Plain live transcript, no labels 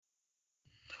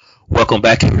Welcome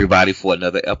back, everybody, for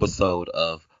another episode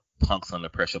of Punks Under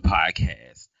Pressure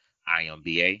podcast. I am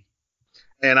BA.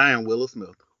 And I am Willow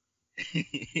Smith.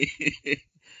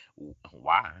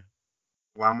 Why?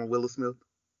 Why am I Willow Smith?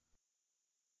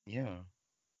 Yeah.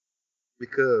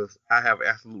 Because I have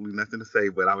absolutely nothing to say,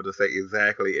 but I would just say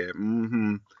exactly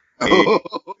and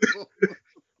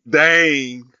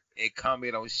dang. And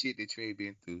comment on shit that you ain't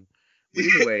been through. But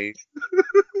anyway,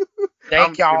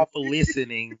 thank y'all for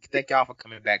listening. Thank y'all for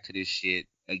coming back to this shit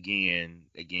again.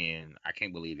 I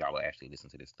can't believe y'all will actually listen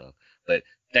to this stuff. But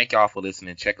thank y'all for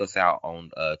listening. Check us out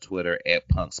on Twitter at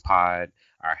PunksPod.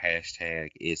 Our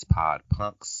hashtag is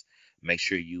PodPunks. Make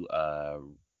sure you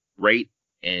rate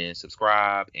and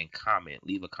subscribe and comment.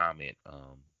 Leave a comment.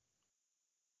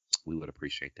 We would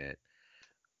appreciate that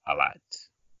a lot.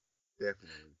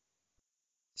 Definitely.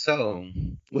 So,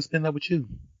 what's been up with you?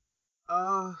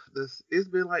 It's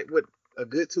been like a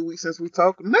good 2 weeks since we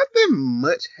talked. Nothing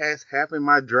much has happened.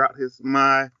 My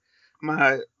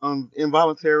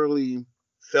involuntarily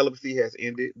celibacy has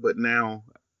ended, but now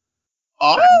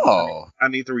Oh, I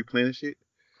need to replenish it.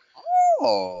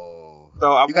 oh,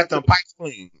 So you got them pipes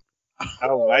clean.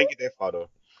 Oh, I didn't get that far though.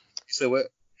 So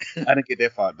what? I didn't get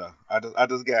that far though. I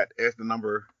just got as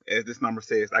this number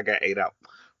says, I got 8 out.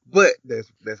 But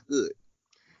that's good.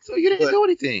 So you didn't do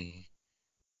anything.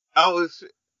 I was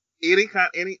I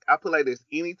put like this,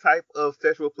 any type of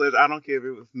sexual pleasure, I don't care if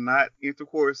it was not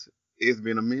intercourse, it's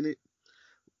been a minute.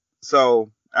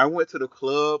 So I went to the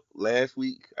club last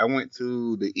week. I went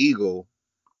to the Eagle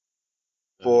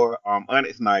for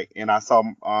Onyx night, and I saw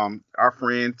our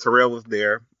friend Terrell was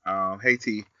there. Hey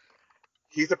T.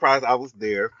 He's surprised I was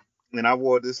there, and I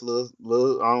wore this little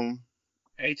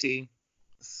Hey T.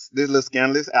 This little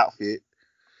scandalous outfit.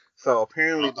 So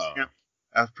apparently the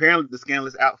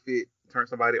scandalous outfit turned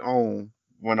somebody on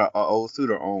when an old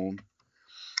suitor on.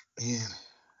 And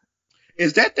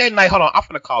is that night? Hold on, I'm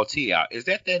gonna call T out. Is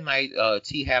that night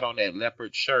T had on that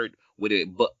leopard shirt with it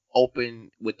open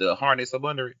with the harness up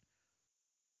under it?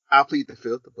 I'll plead the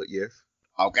fifth, but yes.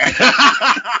 Okay.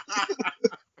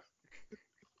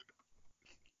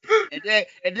 and then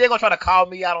they're gonna try to call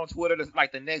me out on Twitter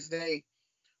like the next day,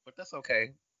 but that's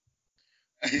okay.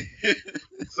 I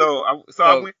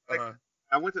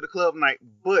went to the club night,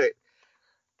 but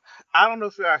I don't know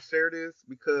if I share this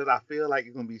because I feel like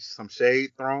it's gonna be some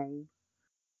shade thrown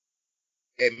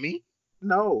at me.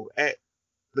 No, at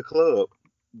the club,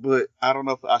 but I don't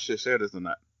know if I should share this or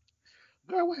not.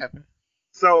 Girl, what happened?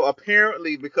 So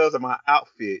apparently, because of my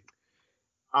outfit,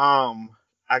 I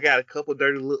got a couple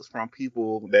dirty looks from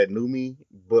people that knew me,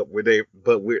 but with their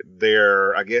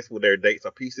I guess with their dates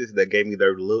or pieces that gave me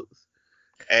dirty looks.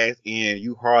 As in,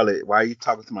 you harlot, why are you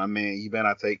talking to my man? You better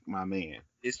not take my man.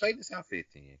 Explain this outfit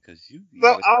then, because you.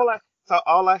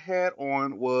 All I had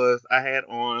on was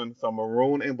some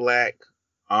maroon and black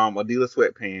Adidas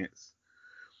sweatpants.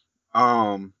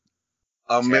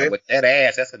 With that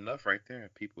ass, that's enough right there.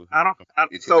 People.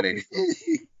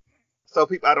 So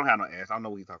people, I don't have no ass. I don't know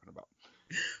what you're talking about.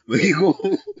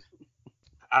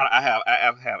 I have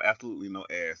absolutely no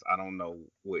ass. I don't know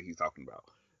what he's talking about.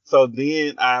 So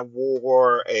then I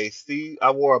wore a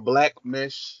black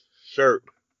mesh shirt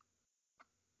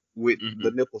with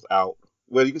the nipples out.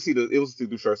 Well, you can see it was a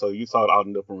see-through shirt, so you saw all the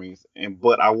nipple rings.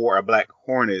 But I wore a black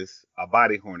a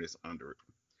body harness under it.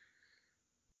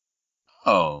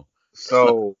 Oh,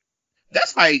 so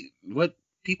that's like what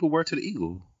people wear to the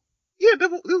Eagle. Yeah,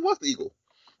 this was the Eagle.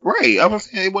 Right. I was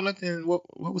saying it wasn't nothing. What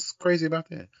was crazy about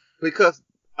that? Because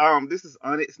this is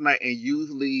Onyx night, and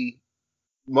usually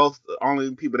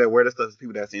only people that wear this stuff is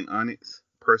people that's in Onyx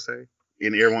per se,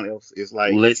 and everyone else is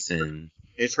like in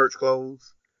church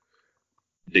clothes.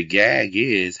 The gag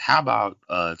is, how about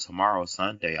tomorrow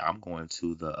Sunday? I'm going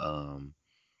to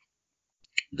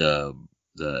the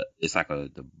it's like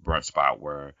the brunch spot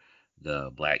where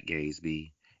the black gays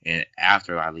be, and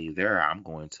after I leave there, I'm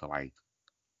going to like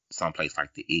someplace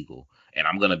like the Eagle, and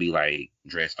I'm gonna be like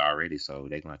dressed already, so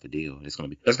they're gonna have to deal. That's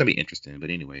gonna be interesting.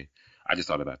 But anyway, I just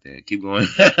thought about that. Keep going.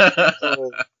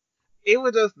 So it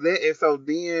was just that, and so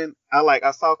then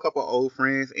I saw a couple of old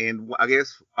friends, and I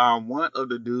guess one of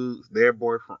the dudes, their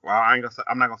boyfriend. Well, I'm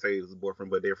not gonna say it was a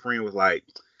boyfriend, but their friend was like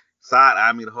side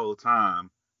eyeing me the whole time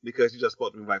because you just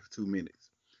spoke to me like for 2 minutes,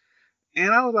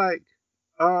 and I was like,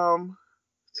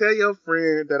 tell your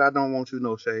friend that I don't want you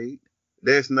no shade.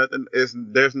 There's nothing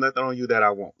on you that I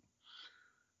want.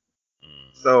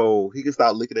 So he can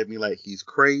start looking at me like he's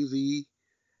crazy,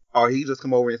 or he just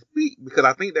come over and speak, because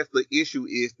I think that's the issue,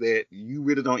 is that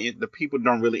the people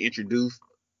don't really introduce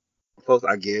folks,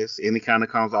 I guess, and it kind of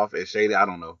comes off as shady. I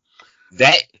don't know.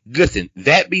 That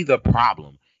be the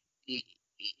problem.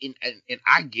 and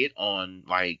I get on,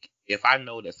 like, if I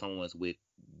know that someone's with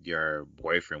your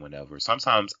boyfriend, whatever,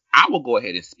 sometimes I will go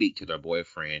ahead and speak to their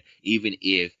boyfriend, even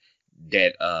if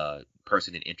that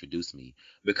person didn't introduce me,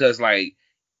 because like,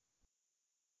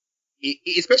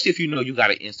 especially if you know you got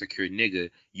an insecure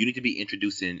nigga, you need to be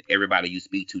introducing everybody you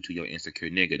speak to your insecure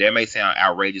nigga. That may sound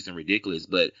outrageous and ridiculous,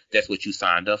 but that's what you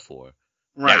signed up for.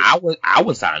 Right. Now, I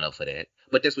wouldn't sign up for that,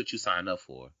 but that's what you signed up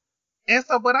for. And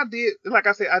so, but I did, like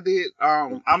I said, I did.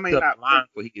 I may not line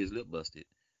before he gets lip busted.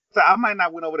 So I might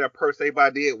not went over there per se, but I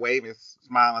did wave and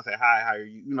smile and say hi, how are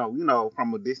you? You know,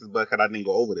 from a distance, but because I didn't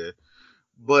go over there.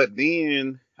 But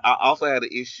then I also had an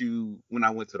issue when I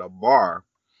went to the bar,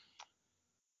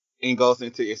 and goes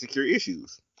into insecure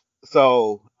issues.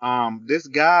 So this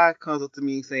guy comes up to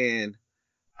me saying,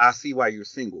 "I see why you're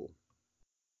single."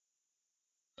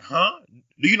 Huh?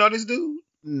 Do you know this dude?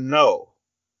 No.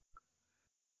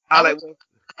 I like,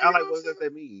 what does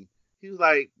that mean? He was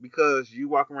like, because you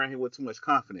walk around here with too much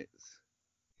confidence,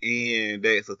 and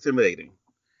that's intimidating.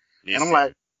 Listen, and I'm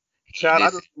like,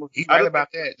 child, he's right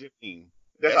about that.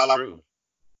 That's true.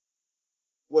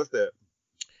 What's that?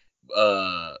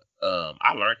 I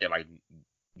learned that like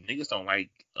niggas don't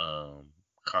like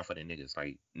confident niggas.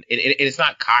 Like, and it's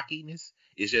not cockiness.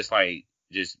 It's just like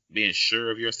just being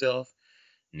sure of yourself.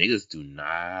 Niggas do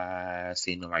not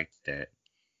seem to like that.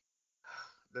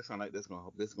 That sound like this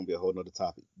is gonna be a whole nother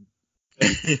topic.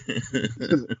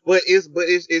 but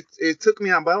it took me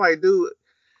out. But I'm like, dude,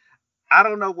 I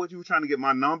don't know what you were trying to get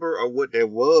my number or what that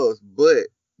was, but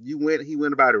he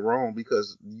went about it wrong,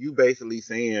 because you basically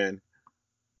saying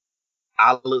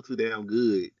I look too damn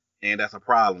good, and that's a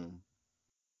problem.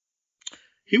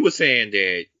 He was saying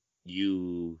that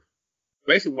you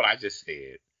basically what I just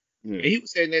said. Yeah. And he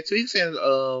was saying that too. He was saying,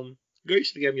 girl, you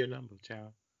should have given me your number,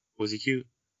 child. Was he cute?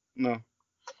 No.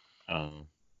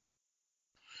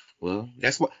 Well,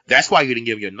 that's why you didn't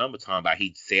give him your number, Tom. About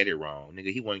he said it wrong,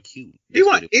 nigga. He wasn't cute.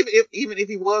 Even if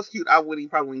he was cute, I probably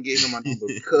wouldn't give him my number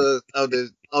because of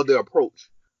the approach.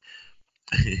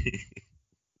 You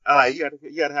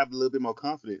gotta have a little bit more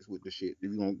confidence with the shit.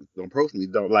 If you gonna approach me,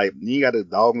 don't like you gotta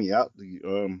dog me out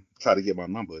to try to get my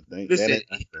number. Listen,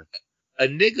 a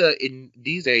nigga in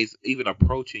these days even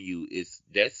approaching you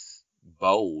that's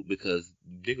bold, because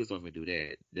niggas don't even do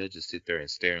that. They'll just sit there and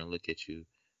stare and look at you.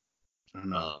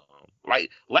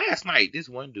 Like last night, this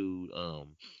one dude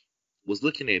was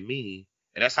looking at me,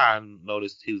 and that's how I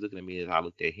noticed he was looking at me as I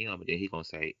looked at him, and then he gonna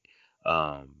say,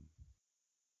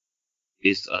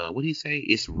 it's what did he say?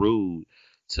 It's rude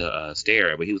to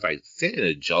stare at, but he was like saying it in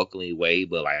a jokingly way,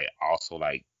 but like also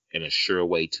like in a sure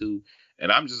way too.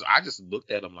 And I just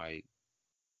looked at him like,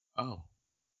 oh.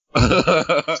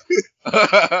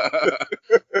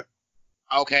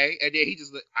 Okay, and then he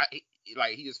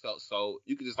just felt so,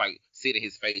 you could just like see it in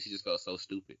his face, he just felt so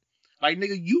stupid. Like,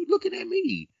 nigga, you looking at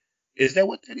me. Is that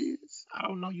what that is? I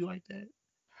don't know you like that.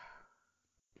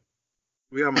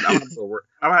 I'm gonna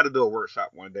have to do a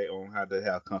workshop one day on how to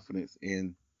have confidence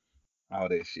in all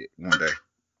that shit one day.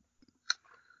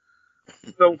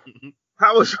 So,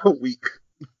 how was your week?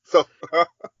 So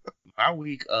my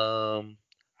week, I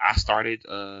started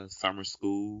summer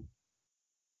school.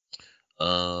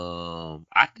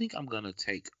 I think I'm gonna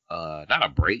take not a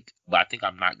break, but I think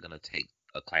I'm not gonna take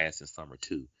a class in summer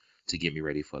too to get me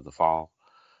ready for the fall.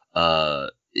 I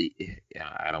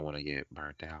don't want to get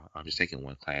burnt out. I'm just taking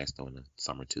one class though in the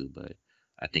summer too, but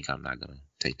I think I'm not gonna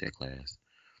take that class.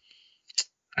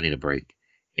 I need a break,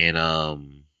 and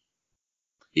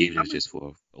even if it's just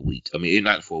for a week. I mean,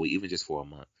 not for a week, even just for a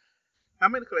month. How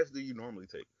many classes do you normally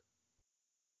take?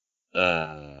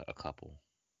 A couple.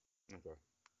 Okay.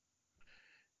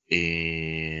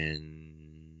 And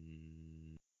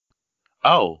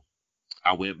I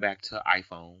went back to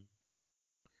iPhone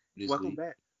this Welcome week.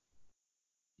 back.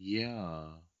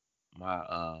 Yeah,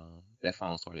 my that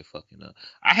phone started fucking up.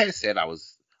 I had said I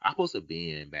was supposed to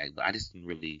be in back, but I just didn't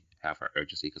really have her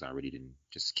urgency because I really didn't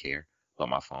just care. But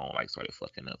my phone like started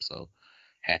fucking up, so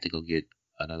had to go get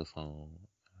another phone.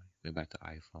 Went back to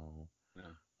iPhone.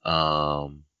 Yeah.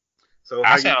 So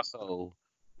I sound so.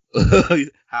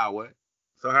 How what?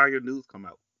 So how your news come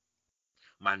out?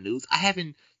 My news? I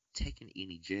haven't taken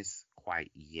any just quite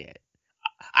yet.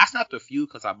 I snapped a few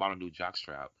because I bought a new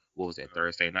jockstrap. What was that,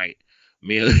 Thursday night?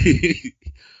 Me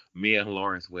and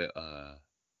Lawrence went to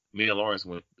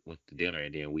dinner,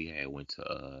 and then we went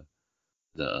to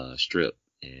the strip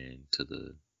and to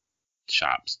the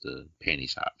shops, the panty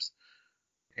shops.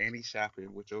 Panty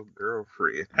shopping with your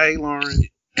girlfriend. Hey, Lawrence.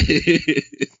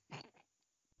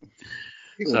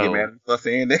 He's gonna get mad at us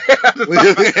saying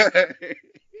that.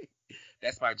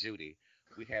 That's my Judy.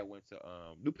 We went to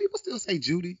do people still say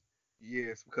Judy?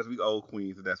 Yes, because we old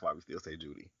queens, and that's why we still say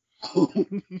Judy.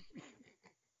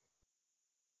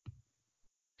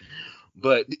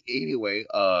 But anyway,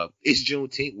 it's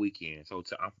Juneteenth weekend, so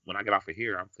when I get off of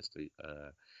here, I'm supposed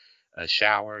to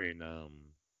shower and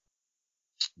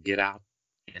get out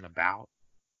and about.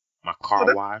 My So car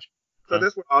that's wash. so Huh?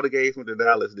 that's where all the gays went to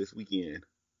Dallas this weekend.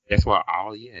 That's why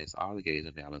all the gays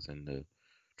in Dallas and the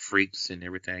freaks and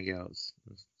everything else.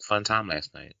 It was a fun time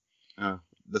last night. Uh,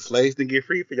 the slaves didn't get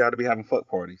free for y'all to be having fuck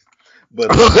parties, but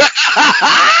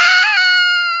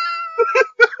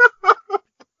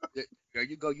There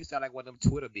you go. You sound like one of them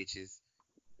Twitter bitches.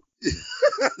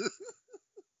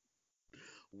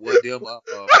 What them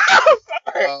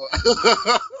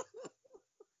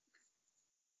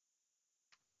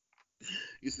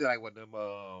you sound like one of them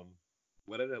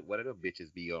what are the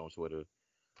bitches be on Twitter?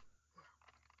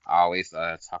 Always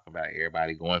talking about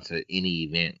everybody going to any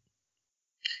event.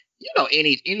 You know,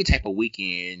 any type of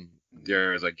weekend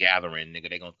there's a gathering, nigga,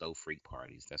 they gonna throw freak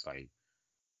parties. That's like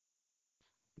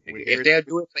nigga, if they'll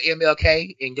do it for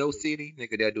MLK in your city,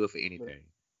 nigga, they'll do it for anything.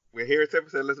 when Harry Tepper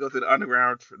said, "Let's go to the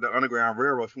underground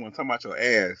railroad," she wasn't talking about your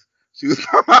ass. She was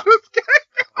talking about us.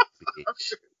 Oh,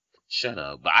 bitch. Shut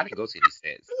up. But I didn't go to any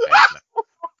sets last night.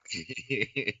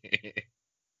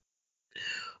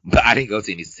 But I didn't go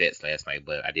to any sets last night,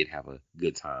 but I did have a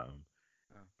good time.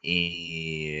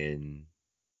 And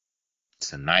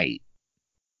tonight,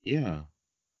 yeah,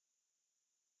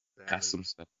 got some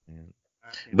stuff, man.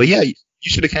 But yeah, you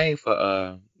should have came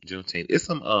for Juneteenth. It's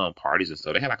some parties and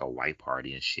stuff. They had like a white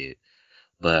party and shit.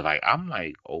 But like I'm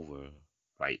like over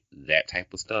like that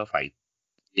type of stuff, like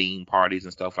theme parties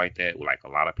and stuff like that, with like a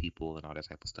lot of people and all that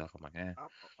type of stuff. I'm like,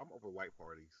 I'm over white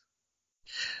parties.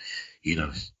 You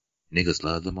know, niggas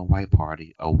love them a white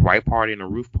party and a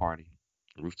rooftop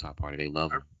party. They love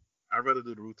them. I'd rather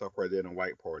do the rooftop party than a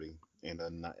white party and a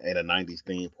 '90s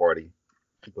theme party.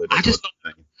 But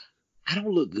I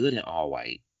don't look good in all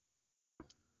white.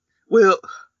 Well,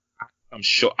 I'm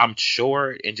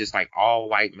short, and just like all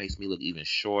white makes me look even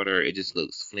shorter. It just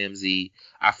looks flimsy.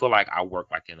 I feel like I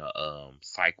work like in a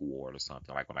psych ward or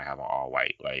something. Like when I have an all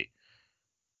white, like.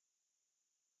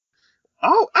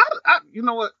 Oh, you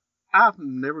know what? I've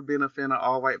never been a fan of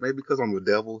all white, maybe because I'm the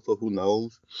devil, so who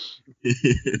knows?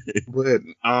 But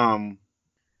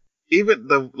even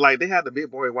they had the big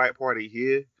boy white party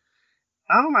here.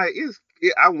 I'm like,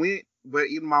 I went, but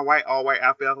even my all white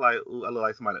outfit, I was like, ooh, I look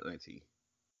like somebody auntie.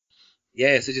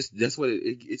 Yes, that's what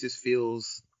it just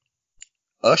feels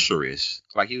usherish,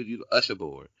 like you usher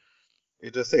board.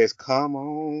 It just says, "Come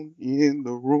on in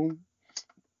the room."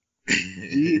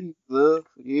 Jesus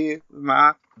is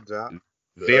my job.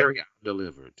 Very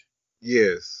delivered.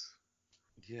 Yes.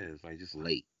 Yeah, it's like just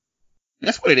late.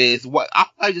 That's what it is. What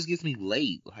I just gets me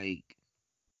late. Like,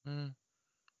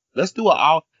 let's do an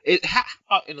all. How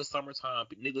about in the summertime,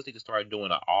 niggas need to start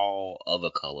doing an all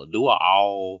other color. Do an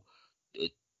all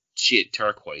shit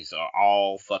turquoise or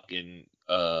all fucking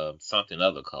something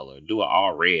other color. Do an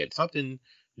all red.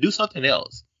 Do something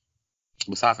else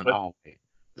besides an all red.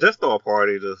 Just throw a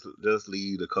party. Just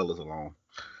leave the colors alone.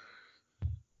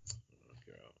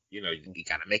 Girl, you know you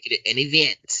gotta make it an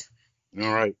event.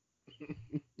 All right.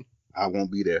 I won't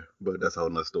be there, but that's a whole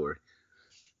nother story.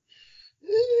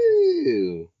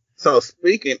 Ooh. So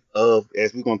speaking of,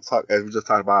 as we just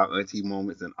talked about auntie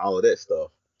moments and all of that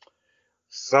stuff.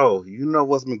 So you know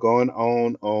what's been going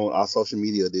on our social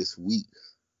media this week,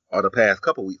 or the past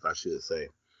couple weeks, I should say.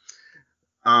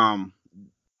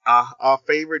 Our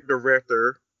favorite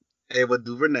director, Ava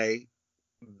DuVernay,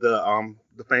 the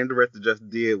famed director, just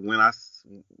did When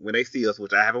They See Us,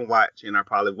 which I haven't watched and I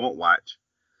probably won't watch.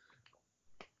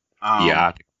 Yeah,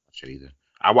 I didn't watch it either.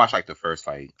 I watched like the first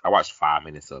I watched 5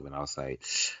 minutes of it and I was like,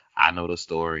 I know the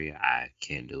story, I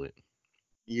can't do it.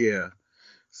 Yeah.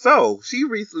 So she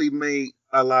recently made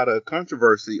a lot of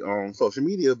controversy on social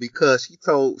media because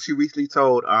she recently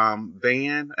told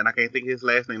Van, and I can't think of his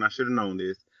last name, I should have known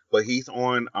this, but he's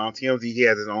on TMZ, he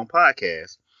has his own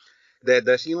podcast,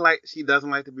 that she doesn't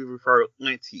like to be referred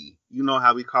auntie. You know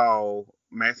how we call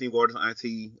Maxine Waters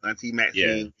auntie Maxine,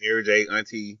 yeah. Mary J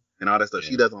auntie, and all that stuff. Yeah.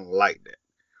 She doesn't like that.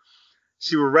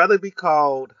 She would rather be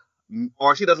called,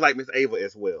 or she doesn't like Miss Ava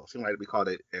as well. She don't like to be called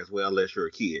it as well unless you're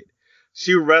a kid.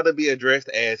 She would rather be addressed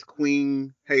as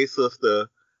Queen, hey sister,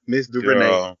 Miss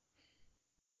DuVernay,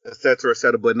 etc.,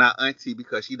 etc., but not auntie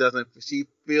because she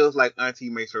feels like auntie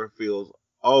makes her feel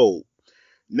old.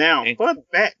 Now, fun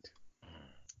fact.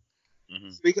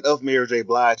 Mm-hmm. Speaking of Mary J.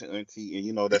 Blige and auntie, and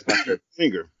you know that's my favorite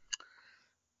singer,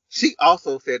 she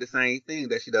also said the same thing,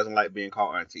 that she doesn't like being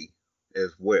called auntie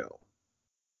as well.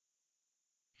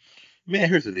 Man,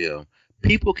 here's the deal.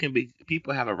 people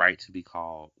have a right to be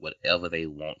called whatever they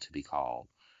want to be called,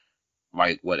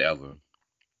 like whatever.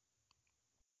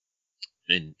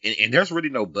 And there's really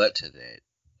no but to that.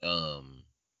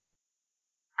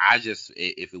 I just,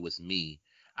 if it was me,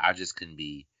 I just couldn't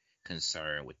be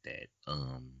concerned with that.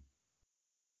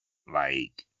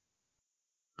 Like,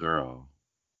 girl,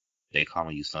 they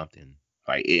calling you something.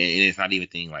 Like, and it's not even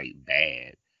anything like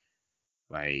bad.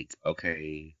 Like,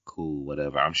 okay, cool,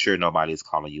 whatever. I'm sure nobody's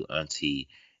calling you auntie,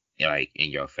 like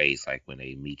in your face, like when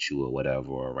they meet you or whatever,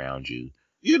 or around you.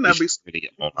 You'd not It's be just really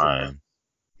online.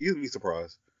 You'd be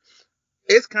surprised.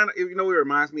 It's kind of, you know what it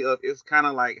reminds me of? It's kind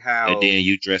of like how. And then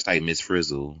you dress like Miss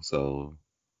Frizzle, so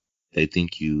they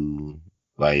think you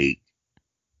like.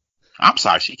 I'm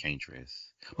sorry, she can't dress.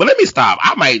 But let me stop.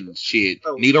 I might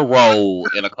need a role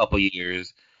in a couple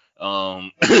years. So,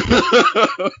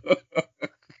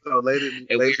 ladies,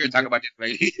 and we're here to talk about this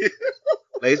lady.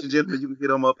 Ladies and gentlemen, you can hit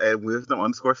them up at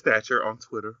wisdom_stature on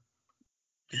Twitter.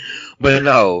 But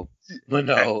no.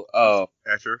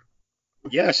 Stature.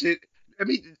 Yeah, shit. I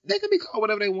mean, they can be called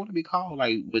whatever they want to be called,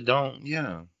 like, but don't,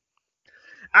 yeah.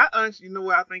 I honestly, you know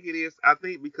what I think it is? I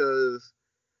think because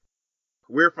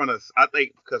we're from the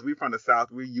South,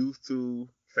 we're used to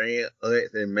saying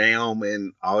aunts and ma'am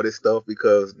and all this stuff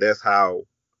because that's how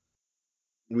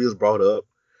we was brought up.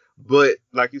 But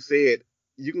like you said,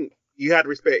 you have to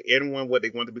respect everyone what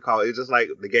they want to be called. It's just like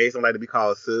the gays don't like to be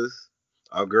called sis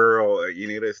or girl or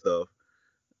any of that stuff.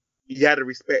 You got to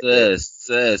respect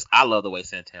sis. I love the way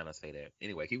Santana say that.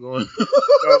 Anyway, keep going.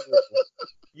 So,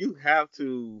 you have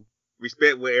to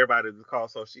respect what everybody is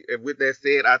called. So with that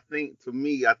said, I think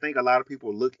a lot of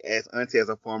people look at auntie as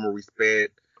a form of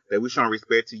respect, that we're showing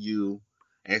respect to you,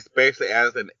 and especially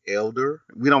as an elder.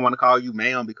 We don't want to call you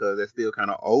ma'am because that's still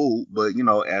kind of old, but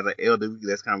as an elder,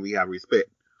 that's kind of, we have respect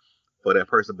for that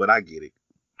person. But I get it.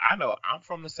 I know I'm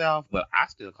from the South, but I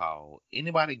still call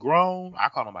anybody grown. I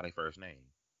call them by their first name.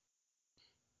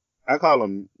 I call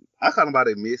them by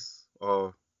their miss,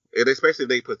 and especially if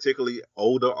they particularly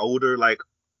older, like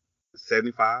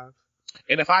 75.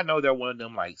 And if I know they're one of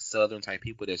them like Southern type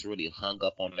people that's really hung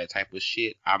up on that type of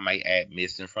shit, I might add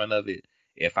miss in front of it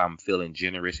if I'm feeling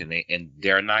generous and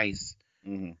they're nice.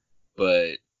 Mm-hmm.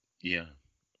 But yeah.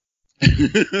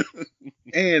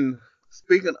 And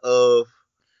speaking of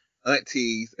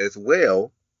aunties as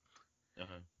well,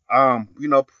 I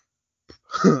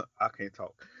can't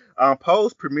talk.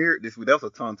 Pose premiered this week. That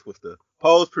was a tongue twister.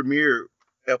 Pose premiered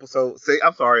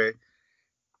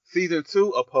season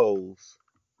 2 of Pose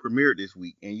premiered this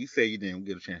week, and you say you didn't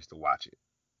get a chance to watch it.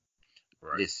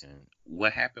 Right. Listen,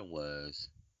 what happened was,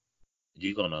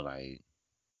 you're gonna like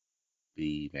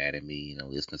be mad at me,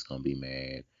 listeners gonna be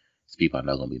mad. These people I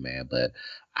know gonna be mad, but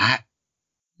I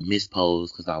missed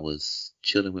Pose because I was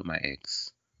chilling with my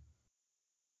ex.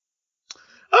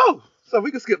 Oh, so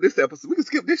we can skip this episode. We can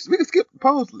skip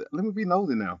Pose. Let me be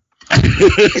nosy now.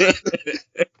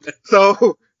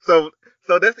 So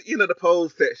that's the end of the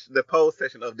Pose section. The Pose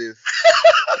section of this.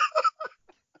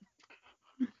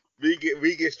 we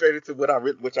get straight into what I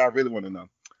really want to know.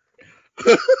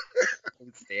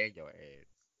 Stand your ass.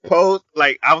 Pose,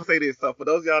 like I would say this. So for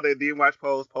those of y'all that didn't watch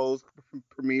Pose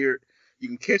premiered. You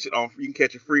can catch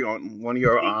it free on one of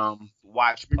your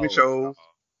watch streaming shows.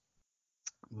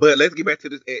 But let's get back to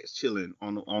this ex chilling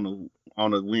on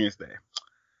a Wednesday.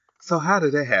 So how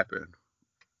did that happen?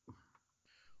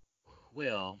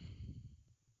 Well,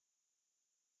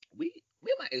 we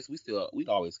and my ex, we'd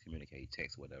always communicate,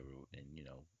 text, whatever, and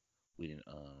we didn't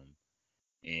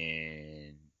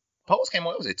and Pose came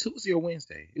on. Was it Tuesday or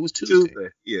Wednesday? It was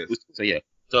Tuesday. Yes. So yeah.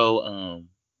 So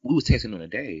we was texting on a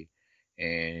day,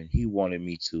 and he wanted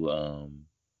me to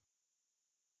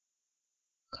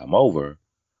come over,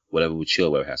 whatever, we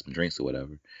chill, whatever, have some drinks or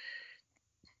whatever.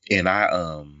 And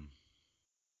I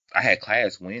had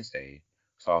class Wednesday,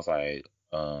 so I was like,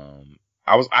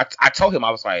 I told him,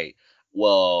 I was like,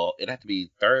 well, it'd have to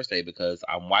be Thursday because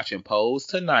I'm watching Pose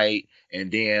tonight,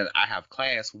 and then I have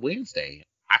class Wednesday.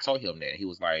 I told him that. He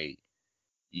was like,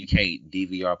 you can't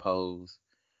DVR Pose.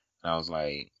 And I was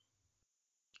like,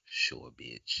 sure,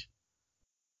 bitch.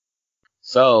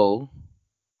 So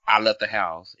I left the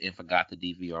house and forgot to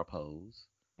DVR Pose.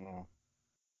 Mm.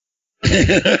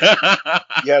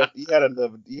 you had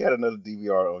another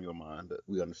DVR on your mind.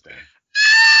 We understand.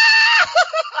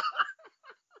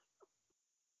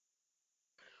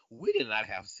 We did not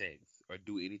have sex or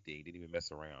do anything. Didn't even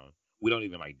mess around. We don't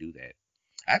even do that.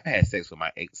 I haven't had sex with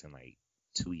my ex in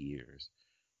 2 years.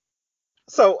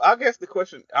 So I guess the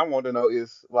question I want to know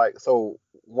is so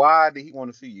why did he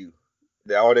want to see you?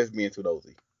 All that's being too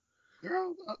nosy.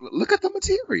 Girl, look at the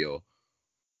material.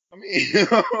 I mean,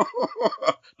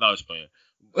 no, I was playing.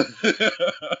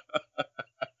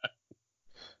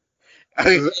 I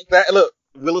mean, Look,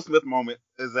 Will Smith moment.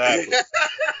 Exactly.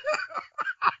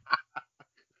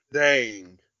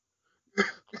 Dang.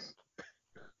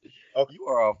 Okay. you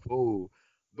are a fool.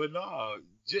 But no,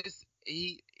 just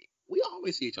we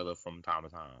always see each other from time to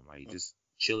time, like just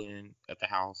chilling at the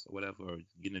house or whatever, or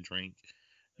getting a drink.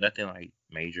 Nothing like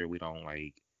major. We don't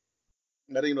like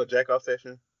Not even no jack off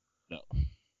session. no,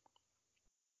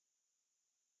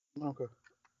 Okay.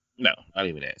 no, not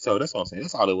even that. So that's what I'm saying.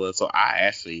 That's all it was. So I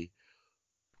actually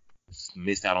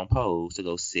missed out on Pose to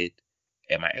go sit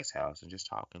at my ex house and just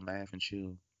talk and laugh and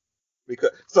chill.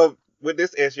 Because so with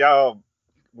this S, y'all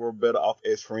were better off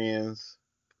as friends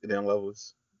than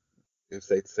lovers. If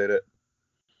safe to say that.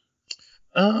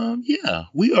 Yeah,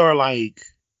 we are like,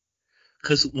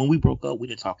 cause when we broke up, we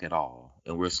didn't talk at all,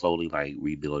 and we're slowly like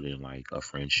rebuilding like a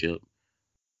friendship.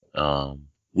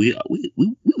 We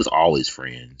was always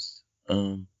friends.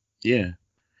 Yeah.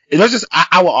 It was just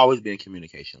I will always be in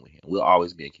communication with him. We'll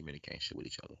always be in communication with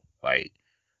each other. Like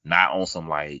not on some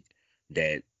like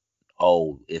that.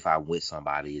 Oh, if I'm with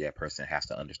somebody, that person has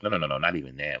to understand. No, not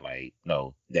even that. Like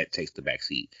no, that takes the back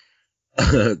seat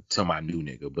to my new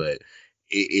nigga. But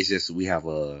it's just we have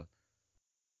a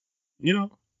you know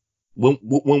when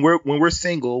we're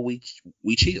single we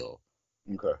chill.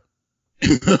 Okay.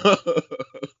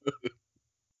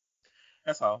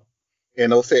 That's all. And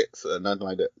no sex or nothing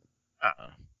like that.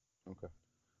 Uh-uh. Okay.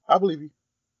 I believe you.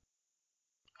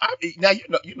 Now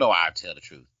you know I tell the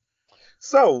truth.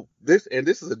 So this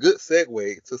is a good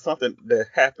segue to something that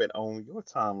happened on your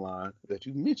timeline that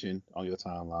you mentioned on your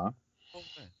timeline.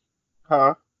 Okay.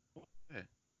 Huh? Okay.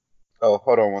 Oh,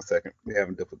 hold on one second. We're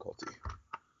having difficulty.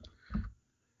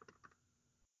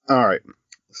 All right.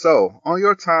 So on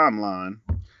your timeline,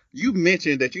 you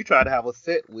mentioned that you tried to have a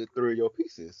set with three of your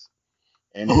pieces,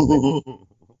 and you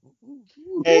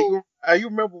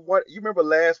remember what you remember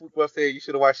last week? What I said you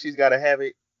should have watched. She's Gotta Have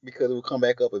It because it will come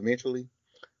back up eventually.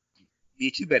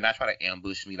 Bitch, you better not try to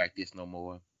ambush me like this no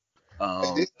more.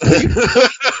 So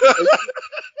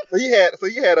you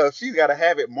had a She's Gotta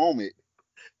Have It moment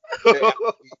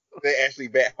that actually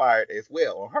backfired as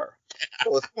well on her.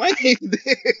 So explain this.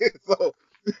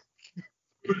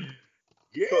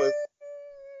 Yeah. So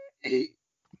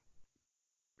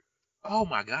Oh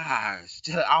my gosh.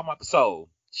 All my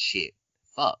shit.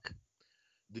 Fuck.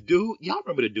 The dude, y'all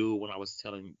remember the dude when I was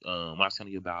telling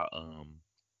you about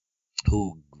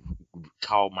who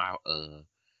called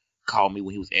called me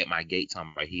when he was at my gate,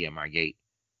 talking about he at my gate.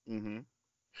 mm-hmm.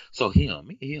 So him,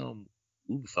 we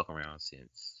been fucking around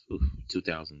since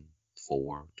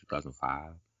 2004,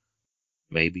 2005,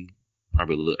 maybe,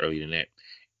 probably a little earlier than that.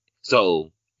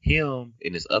 So him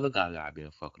and this other guy that I've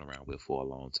been fucking around with for a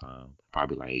long time,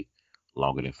 probably like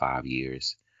longer than 5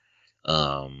 years.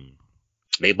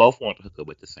 They both want to hook up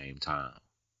at the same time.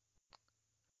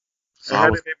 So How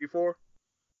did that before?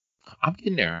 I'm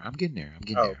getting there. Okay.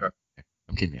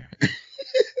 I'm getting there.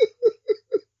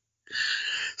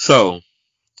 So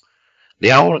they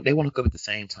want to hook up at the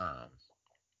same time.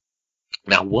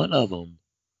 Now one of them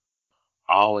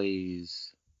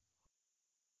always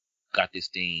got this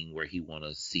thing where he want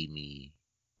to see me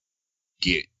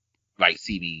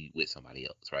see me with somebody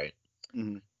else, right?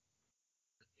 Mm-hmm.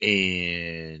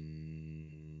 And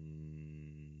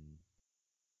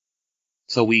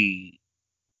so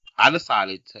I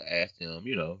decided to ask them,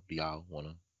 do y'all want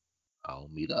to all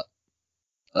meet up,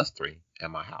 us three, at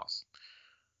my house?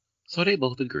 So they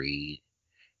both agreed,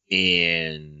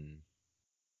 and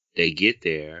they get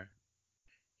there,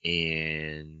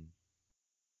 and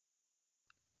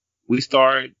we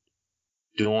start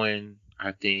doing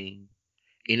our thing,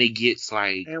 and it gets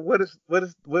like, And what is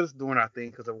doing our thing?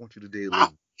 Because I want you to deal with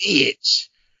oh, bitch.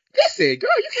 Listen, girl,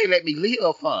 you can't let me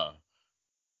live, huh?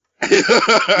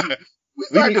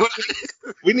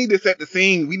 we need to set the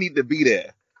scene. We need to be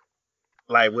there.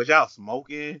 Like, was y'all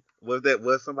smoking?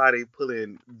 Was somebody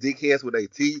pulling dickheads with their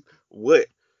teeth? What?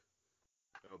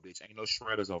 Oh, bitch, ain't no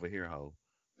shredders over here, ho.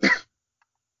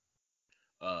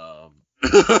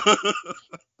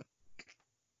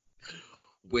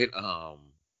 With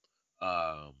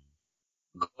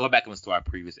go back and listen to our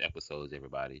previous episodes,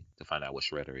 everybody, to find out what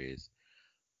shredder is.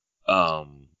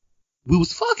 We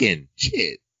was fucking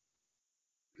shit.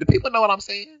 Do people know what I'm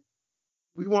saying?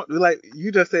 Like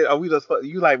you just said. Oh, we just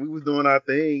you like we was doing our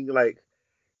thing. Like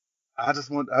I'm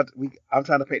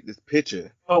trying to paint this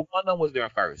picture. Well, one of them was there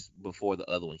first before the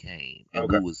other one came, and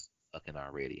Okay. we was fucking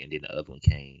already, and then the other one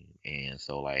came, and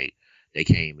so like they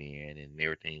came in and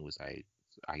everything was like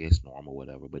I guess normal,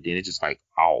 whatever. But then it just like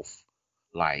off,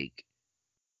 like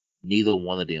neither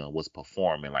one of them was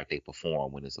performing like they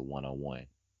perform when it's a one-on-one.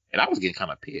 And I was getting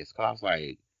kind of pissed because I was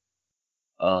like,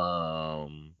 I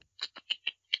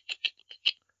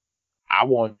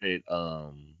wanted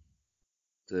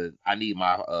I need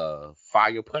my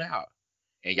fire put out,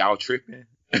 and y'all tripping.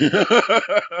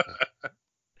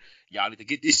 Y'all need to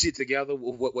get this shit together.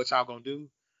 What y'all gonna do?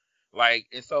 Like,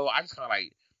 and so I just kind of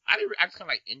like I just kind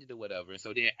of like ended it, whatever. And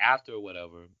so then after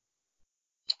whatever,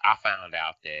 I found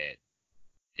out that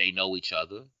they know each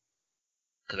other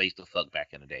because they used to fuck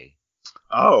back in the day.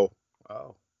 Oh.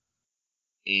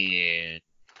 And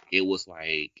it was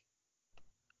like,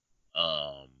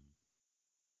 I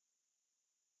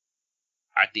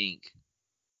think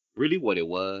really what it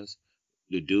was,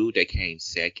 the dude that came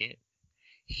second,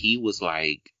 he was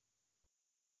like,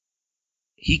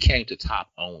 he came to top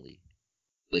only,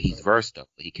 but he's versed up,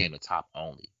 but he came to top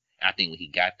only. I think when he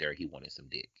got there, he wanted some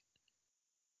dick.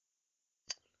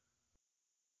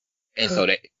 And so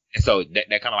that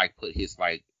kind of like put his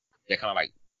like, that kind of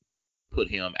like put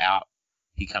him out.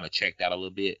 He kind of checked out a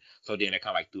little bit. So then that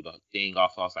kind of like threw the thing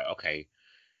off. So I was like, okay,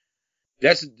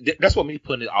 that's what me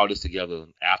putting all this together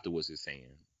afterwards is saying.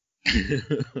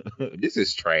 This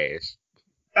is trash.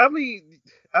 I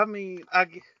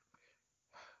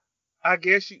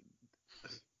guess you.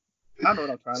 I know what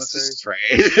I'm trying to say. This is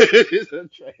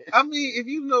trash. I mean, if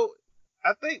you know,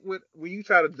 I think when you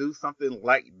try to do something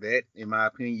like that, in my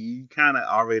opinion, you kind of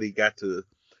already got to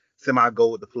semi-go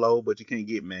with the flow, but you can't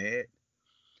get mad.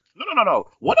 No.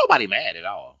 Wasn't nobody mad at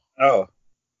all. Oh.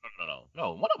 No.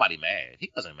 Wasn't nobody mad.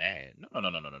 He wasn't mad.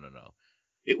 No.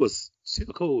 It was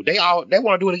super cool. They want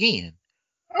to do it again.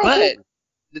 Oh, but cool.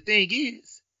 The thing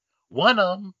is, one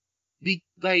of them be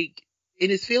like in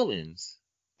his feelings.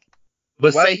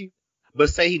 But say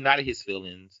he not in his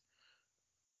feelings.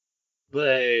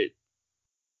 But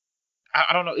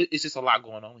I don't know. It's just a lot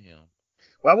going on with him.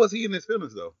 Why was he in his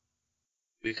feelings though?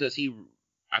 Because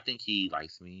I think he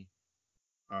likes me.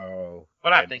 Oh.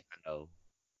 But I think I know.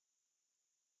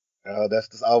 That's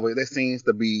just always, that seems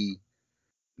to be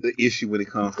the issue when it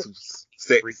comes to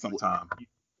sex sometimes. I think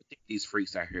these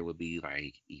freaks out here would be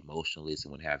like emotionless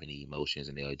and wouldn't have any emotions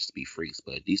and they'll just be freaks.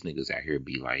 But these niggas out here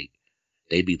be like,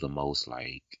 they be the most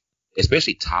like,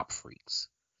 especially top freaks.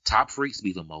 Top freaks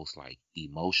be the most like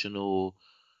emotional.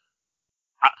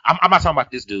 I'm not talking about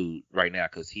this dude right now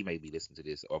because he may be listening to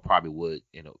this or probably would,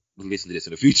 listen to this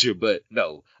in the future. But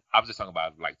no, I'm just talking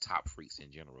about like top freaks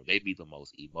in general. They be the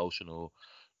most emotional,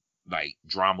 like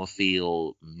drama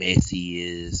filled,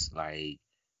 messiest. Like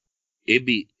it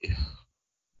be,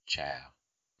 child.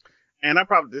 And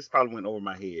this probably went over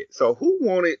my head. So who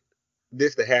wanted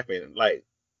this to happen? Like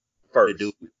first,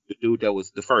 the dude that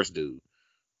was the first dude.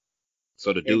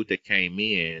 So the dude that came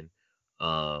in,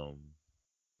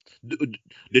 the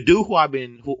dude who I've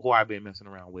been messing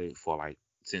around with for like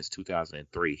since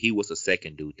 2003, he was the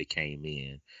second dude that came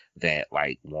in that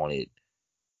like wanted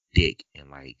dick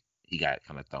and like he got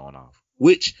kind of thrown off.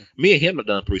 Which me and him have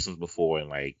done threesomes before, and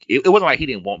like it wasn't like he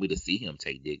didn't want me to see him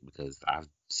take dick because I've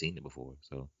seen it before.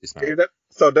 So it's not.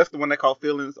 So that's the one they call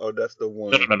feelings, or that's the one?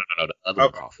 No. The other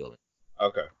one called feelings.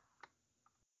 Okay.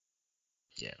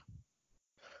 Yeah.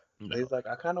 No. He's like,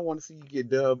 I kind of want to see you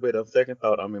get done, but on second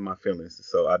thought, I'm in my feelings,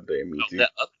 so I didn't mean to.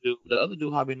 The other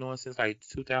dude I've been knowing since like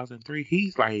 2003,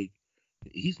 he's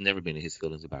never been in his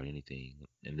feelings about anything,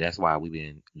 and that's why we've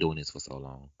been doing this for so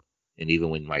long. And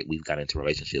even when like we've got into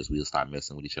relationships, we'll stop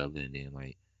messing with each other, and then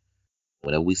like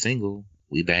whenever we single,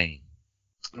 we bang.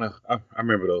 I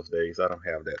remember those days. I don't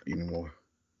have that anymore.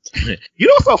 You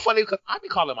know what's so funny? Because I be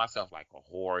calling myself like a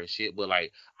whore and shit, but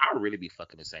like I really be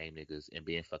fucking the same niggas and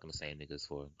being fucking the same niggas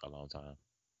for a long time.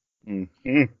 And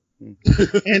and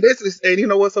you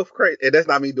know what's so crazy? And that's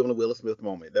not me doing a Will Smith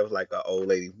moment. That was like an old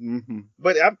lady.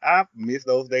 But I miss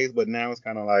those days. But now it's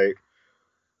kind of like,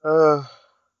 now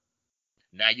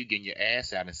you getting your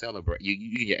ass out and celebrate.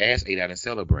 You getting your ass ate out and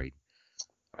celebrate.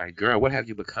 Like, girl, what have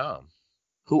you become?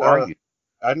 Who are you?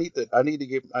 I need to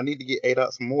get ate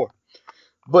out some more.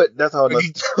 But that's all. You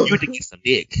need to get some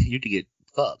dick. You need to get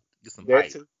fucked. Get some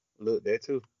bite. Look, that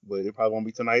too. But it probably won't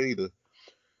be tonight either.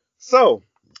 So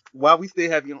while we still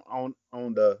have you on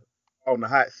the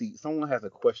hot seat, someone has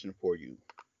a question for you.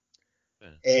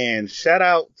 Yeah. And shout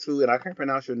out to, and I can't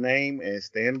pronounce your name, and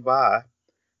stand by,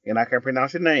 and I can't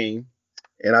pronounce your name,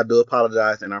 and I do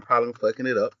apologize, and I'm probably fucking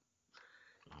it up.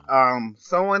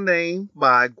 Someone named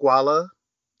by Guala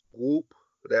Whoop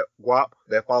that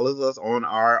follows us on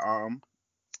our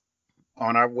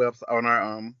website, on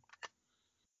our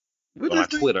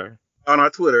Twitter. On our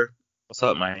Twitter. What's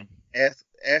up, man?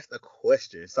 Asked a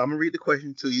question. So I'm gonna read the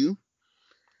question to you.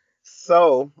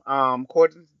 So,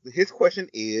 his question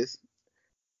is,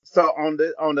 So on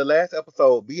the last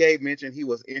episode, BA mentioned he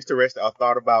was interested or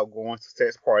thought about going to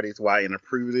sex parties while in a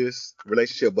previous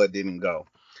relationship but didn't go.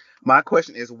 My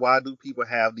question is, why do people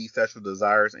have these sexual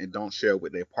desires and don't share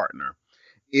with their partner?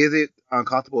 Is it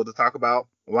uncomfortable to talk about?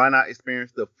 Why not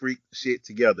experience the freak shit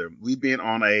together?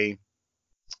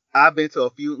 I've been to a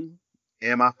few,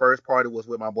 and my first party was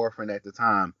with my boyfriend at the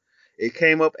time. It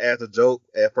came up as a joke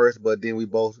at first, but then we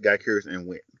both got curious and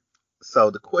went.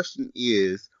 So the question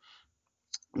is,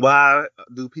 why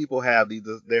do people have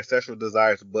their sexual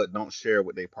desires but don't share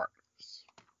with their partners?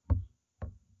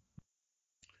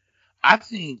 I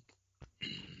think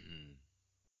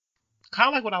kind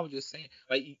of like what I was just saying.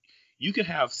 Like you can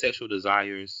have sexual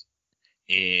desires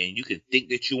and you can think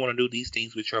that you want to do these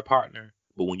things with your partner,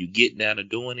 but when you get down to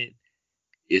doing it,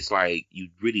 it's like you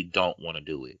really don't want to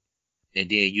do it. And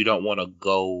then you don't want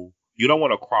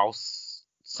to cross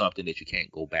something that you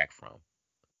can't go back from.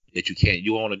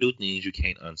 You want to do things you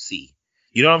can't unsee.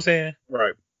 You know what I'm saying?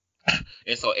 Right.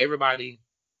 And so everybody,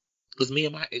 because me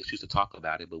and my ex used to talk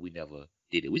about it, but we never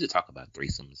did it. We used to talk about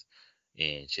threesomes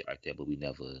and shit like that, but we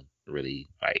never really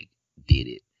like did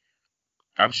it.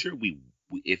 I'm sure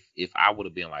if I would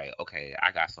have been like, okay,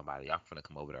 I got somebody, I'm gonna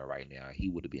come over there right now, he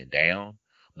would have been down,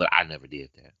 but I never did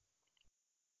that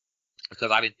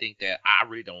because I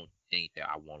really don't think that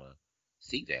I want to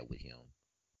see that with him.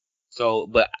 So,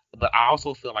 but I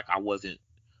also feel like I wasn't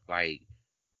like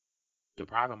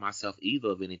depriving myself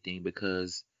either of anything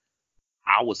because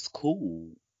I was cool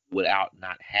without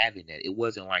not having that. It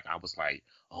wasn't like I was like,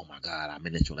 oh my God, I'm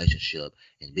in this relationship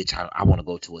and bitch, I want to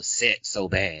go to a set so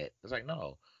bad. It's like,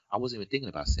 no, I wasn't even thinking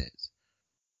about sex.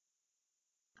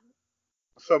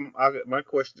 So my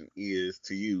question is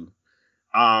to you,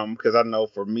 because I know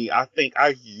for me, I think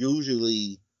I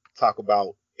usually talk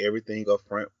about everything up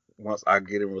front once I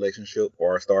get in a relationship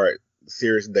or start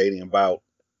serious dating about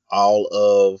all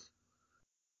of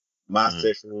my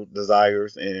sexual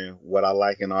desires and what I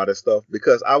like and all that stuff.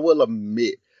 Because I will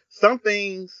admit, some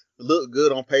things look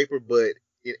good on paper, but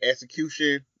in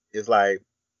execution, it's like,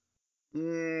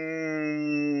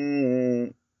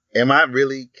 can I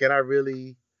really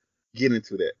get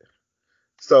into that?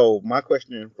 So my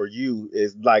question for you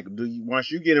is like,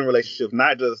 once you get in a relationship,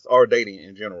 not just or dating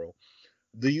in general,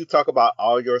 do you talk about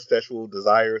all your sexual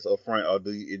desires up front, or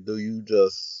do you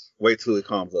just wait till it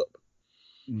comes up?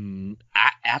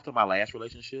 After my last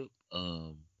relationship,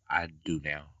 I do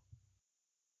now.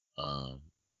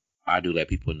 I do let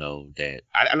people know that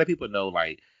I let people know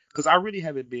like because I really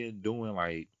haven't been doing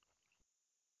like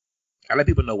I let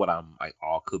people know what I'm like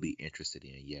all could be interested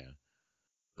in, yeah.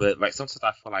 But like sometimes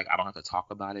I feel like I don't have to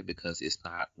talk about it because it's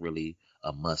not really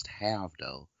a must have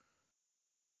though.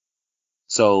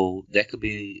 So that could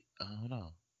be I don't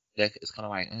know. That it's kind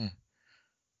of like,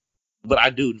 but I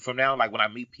do from now like when I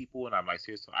meet people and I'm like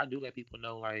serious, I do let people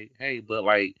know like, hey, but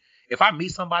like if I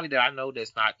meet somebody that I know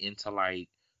that's not into like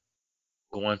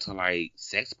going to like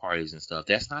sex parties and stuff,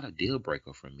 that's not a deal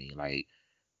breaker for me. Like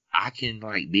I can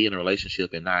like be in a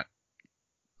relationship and not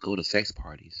go to sex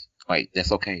parties. Like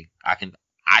that's okay. I can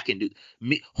do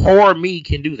me horror me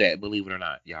can do that, believe it or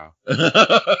not, y'all.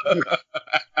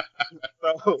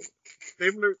 So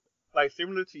similar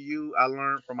to you, I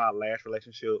learned from my last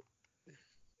relationship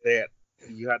that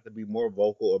you have to be more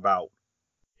vocal about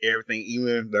everything,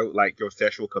 even though like your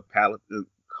sexual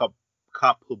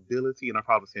compatibility, and I'm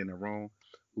probably saying it wrong.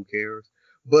 Who cares?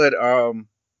 But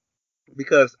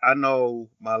because I know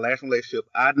my last relationship,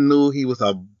 I knew he was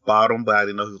a bottom, but I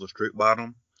didn't know he was a strict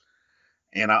bottom,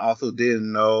 and I also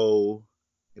didn't know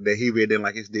that he really didn't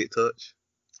like his dick touch.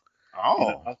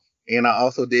 Oh, and I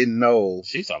also didn't know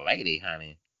she's a lady,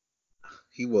 honey.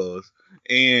 He was,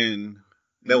 and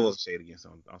that was shade against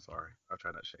him. I'm sorry. I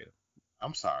tried not to shade him.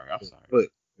 I'm sorry.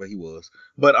 But he was.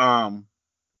 But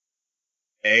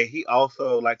and he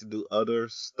also liked to do other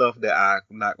stuff that I'm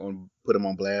not gonna put him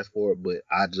on blast for, but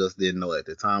I just didn't know at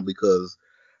the time because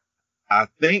I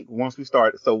think once we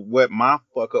started. So what my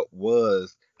fuck up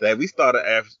was that we started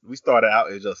out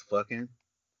as just fucking.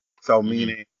 So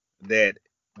meaning that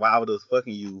while I was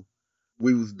fucking you,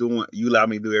 you allowed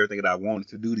me to do everything that I wanted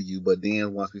to do to you. But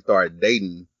then once we started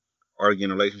dating or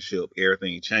getting a relationship,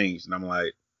 everything changed, and I'm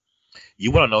like,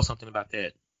 you want to know something about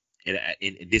that? And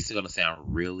this is gonna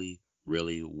sound really,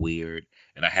 really weird,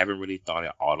 and I haven't really thought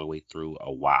it all the way through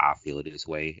of why I feel this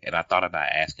way. And I thought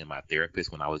about asking my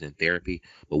therapist when I was in therapy,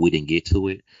 but we didn't get to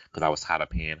it because I was tired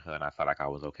of paying her, and I felt like I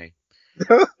was okay.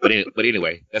 but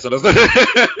anyway, that's what I was.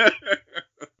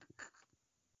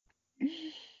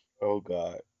 Oh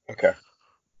God. Okay.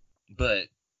 But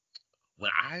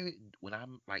when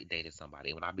I'm like dating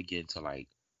somebody, when I begin to like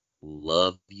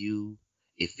love you,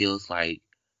 it feels like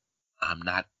I'm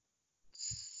not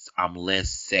I'm less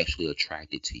sexually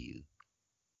attracted to you.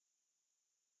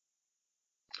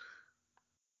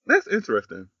 That's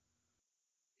interesting.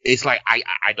 It's like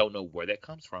I don't know where that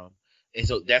comes from. And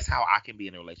so that's how I can be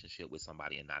in a relationship with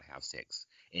somebody and not have sex,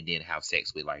 and then have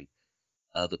sex with like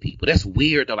other people. That's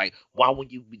weird though. Like, why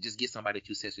wouldn't you just get somebody that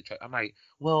you sexually attract? I'm like,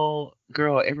 well,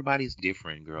 girl, everybody's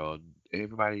different, girl.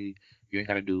 Everybody, you ain't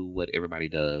gotta do what everybody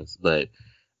does. But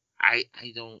I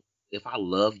don't. If I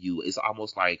love you, it's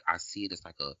almost like I see it as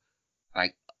like a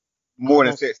like More than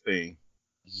almost sex thing.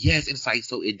 yes. It's like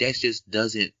so it that just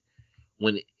doesn't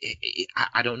when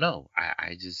I don't know.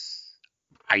 I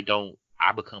don't.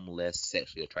 I become less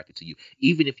sexually attracted to you,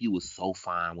 even if you was so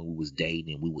fine when we was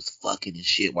dating and we was fucking and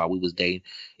shit while we was dating.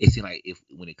 It seemed like if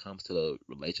when it comes to the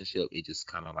relationship, it just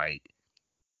kind of like,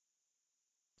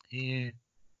 yeah,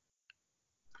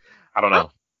 I don't I, know.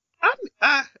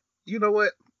 I, you know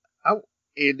what?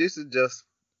 And this is just,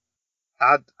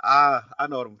 I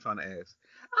know what I'm trying to ask.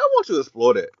 I want you to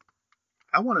explore that.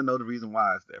 I want to know the reason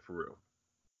why it's that for real.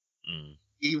 Mm.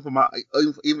 Even for my,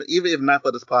 even if not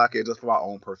for this podcast, just for my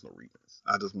own personal reasons.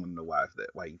 I just want to know why it's that.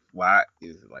 Why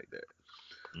is it like that?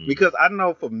 Mm. Because I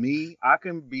know for me, I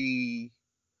can be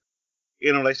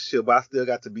in a relationship, but I still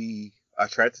got to be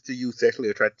attracted to you, sexually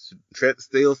attracted,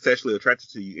 still sexually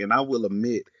attracted to you, and I will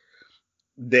admit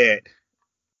that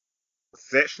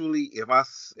sexually, if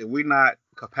we're not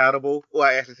compatible, well,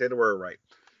 I actually said the word right,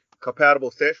 compatible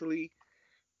sexually,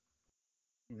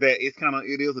 that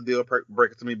it is a deal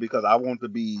breaker to me because I want to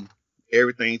be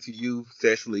everything to you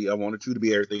sexually. I wanted you to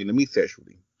be everything to me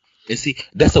sexually. And see,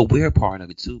 that's a weird part of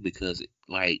it too, because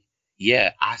like,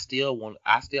 yeah, I still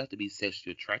have to be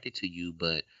sexually attracted to you,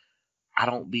 but I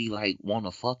don't be like want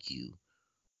to fuck you.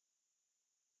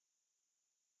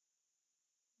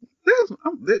 We don't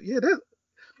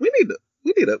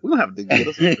have to get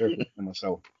us a therapist on the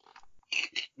show.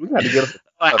 We got to get us.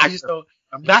 Like, I just don't.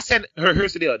 Not saying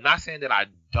here's the deal. Not saying that I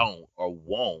don't or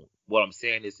won't. What I'm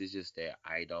saying is just that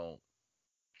I don't.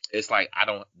 It's like I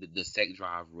don't. The sex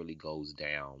drive really goes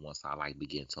down once I like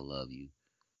begin to love you.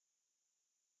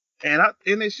 And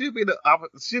it should be the other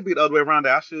way around.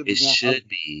 That I should be. It should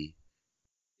be.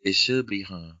 It should be,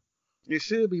 huh? It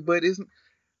should be, but it's.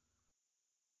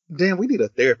 Damn, we need a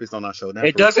therapist on our show now.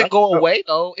 It doesn't go away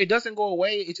though. It doesn't go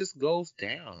away. It just goes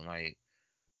down. Like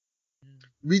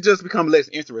we just become less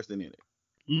interested in it.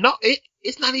 No,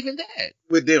 it's not even that.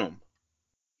 With them.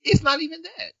 It's not even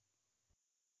that.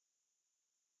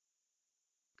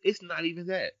 It's not even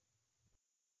that.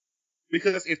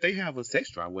 Because if they have a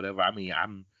sex drive, whatever, I mean,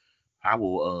 I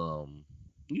will,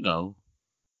 you know,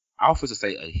 I was supposed to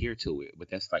say adhere to it, but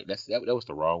that's like that was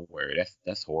the wrong word.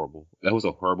 That's horrible. That was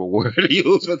a horrible word to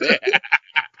use for that.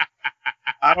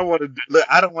 I don't want to look.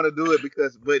 I don't want to do it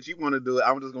but you want to do it.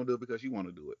 I'm just gonna do it because you want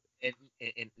to do it.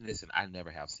 And listen, I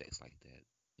never have sex like that.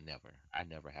 Never. I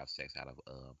never have sex out of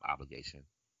obligation.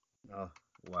 Oh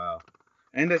wow.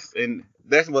 And that's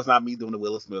what's not me doing the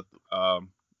Will Smith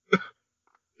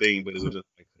thing, but it was just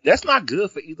like that's not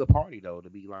good for either party though to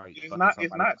be like it's not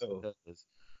though.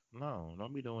 No,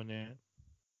 don't be doing that.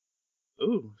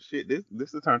 Ooh shit! This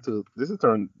is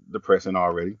turned depressing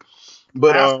already.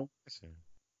 But I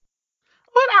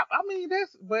mean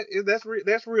that's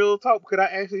real talk because I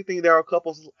actually think there are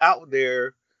couples out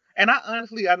there, and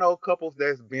I know couples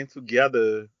that's been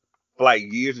together for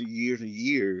like years and years and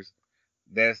years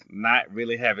that's not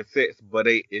really having sex, but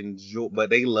they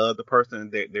love the person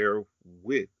that they're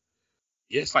with.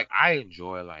 Yeah, it's like I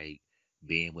enjoy like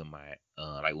being with my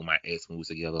with my ex when we was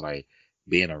together, like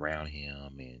being around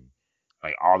him and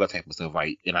like all that type of stuff.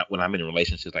 Like, and when I'm in a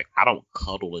relationship, like I don't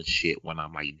cuddle and shit when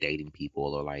I'm like dating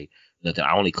people or like nothing.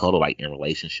 I only cuddle like in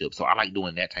relationships. So I like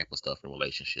doing that type of stuff in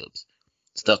relationships.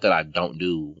 Stuff that I don't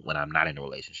do when I'm not in a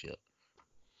relationship.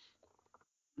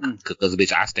 Cause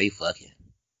bitch, I stay fucking.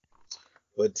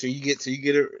 But till you get to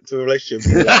a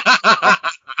relationship, you're like,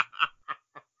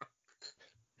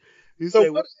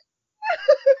 so what?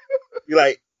 You're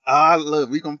like, look,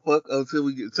 we can fuck until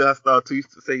we get till I start to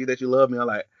say that you love me. I'm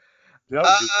like,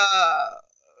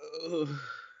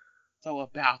 so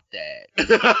about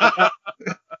that.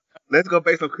 Let's go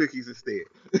bake some cookies instead.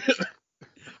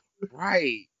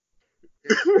 Right.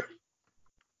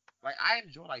 Like I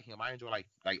enjoy like him. I enjoy like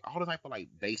all the type of like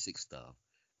basic stuff,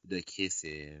 the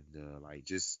kissing, the like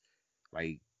just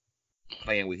like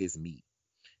playing with his meat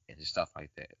and stuff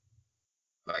like that.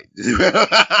 Like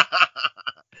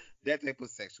that type of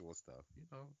sexual stuff, you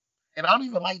know. And I don't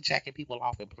even like jacking people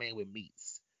off and playing with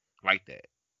meats like that.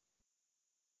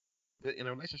 But in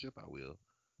a relationship, I will.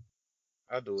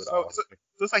 I do it all. So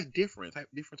it's like different type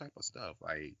of stuff.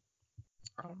 Like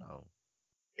I don't know.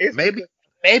 Maybe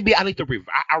Maybe I need to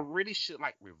I really should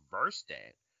like reverse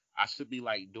that. I should be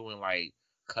like doing like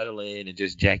cuddling and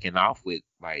just jacking off with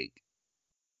like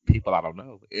people I don't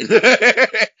know.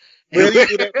 Well, you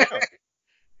do that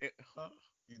now. Huh?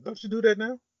 Don't you do that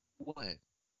now? What?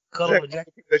 Cuddle and jack?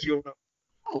 That you don't know.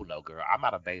 Oh no, girl, I'm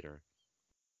not a baiter.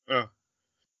 Uh,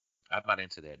 I'm not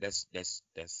into that. That's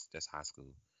high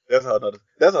school. that's a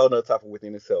whole nother topic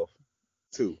within itself,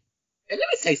 too. And let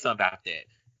me say something about that.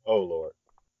 Oh Lord.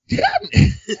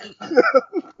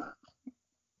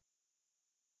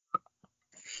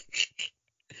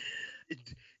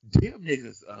 Damn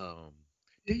niggas,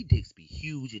 they dicks be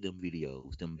huge in them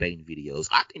videos, them baiting videos.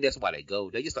 I think that's why they go.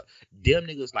 They just them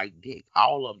niggas like dick.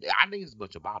 All of them. I think it's a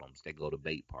bunch of bottoms that go to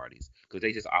bait parties because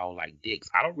they just all like dicks.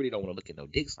 I don't want to look at no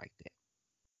dicks like that.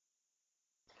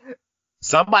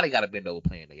 Somebody got to bend over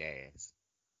playing their ass.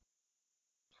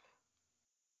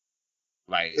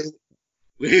 Like,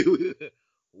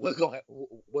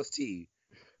 what's T?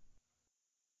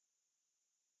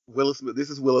 Willow Smith. This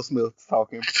is Willow Smith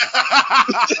talking.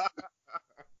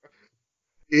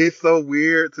 It's so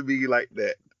weird to be like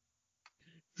that.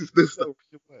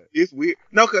 It's weird.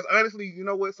 No, because honestly, you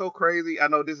know what's so crazy? I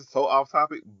know this is so off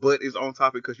topic, but it's on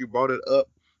topic because you brought it up.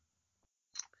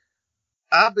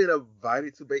 I've been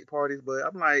invited to bait parties, but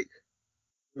I'm like,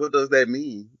 what does that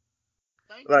mean?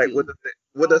 What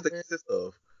does that consist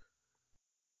of?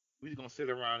 We just gonna sit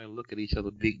around and look at each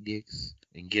other big dicks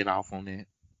and get off on that.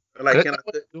 Like,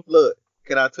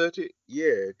 can I touch it?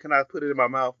 Yeah. Can I put it in my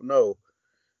mouth? No.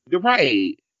 You're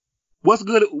right. What's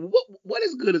good? What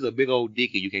is good as a big old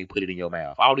dick and you can't put it in your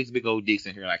mouth? All these big old dicks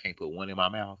in here and I can't put one in my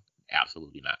mouth?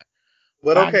 Absolutely not.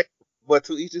 But okay. But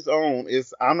to each his own.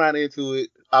 I'm not into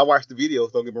it. I watch the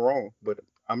videos, don't get me wrong, but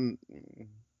I'm.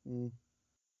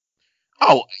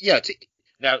 Oh yeah.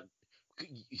 Now,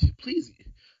 please,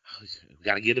 we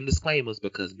gotta give them disclaimers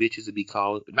because bitches would be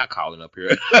not calling up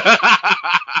here.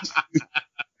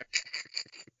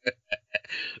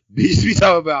 Bitches be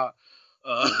talking about.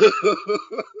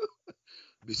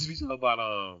 Bitches be talking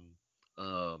about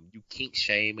you kink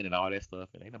shaming and all that stuff,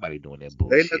 and ain't nobody doing that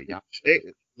bullshit.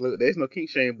 Look, there's no kink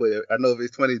shame, but I know if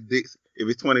it's 20 dicks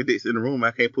in the room,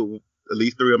 I can't put at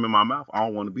least 3 of them in my mouth. I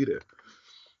don't want to be there.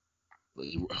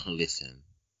 Listen.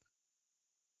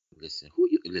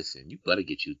 You better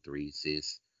get you 3,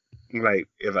 sis. Like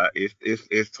if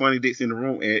it's 20 dicks in the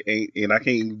room and I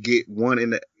can't get one in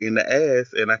the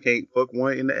ass and I can't fuck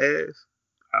one in the ass,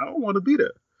 I don't want to be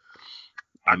there.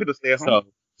 I could just stay at home.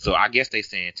 So I guess they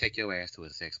saying take your ass to a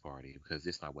sex party because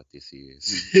that's not what this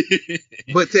is.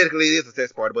 But technically it is a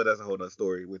sex party, but that's a whole other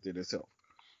story within itself.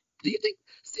 Do you think?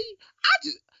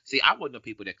 I wasn't the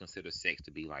people that consider sex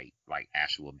to be like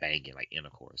actual banging, like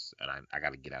intercourse, and I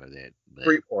got to get out of that. But...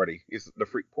 Freak party. It's the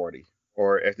freak party,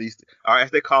 or as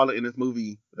they call it in this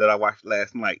movie that I watched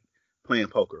last night, playing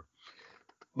poker.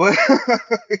 But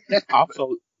that's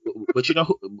also. But you know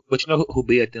who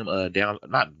be at them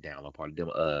not download party, them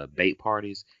bait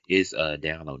parties is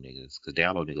download niggas, because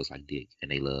download niggas like dick and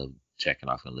they love checking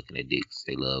off and looking at dicks.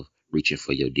 They love reaching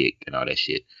for your dick and all that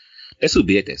shit. That's who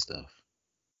be at that stuff.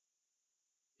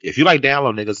 If you like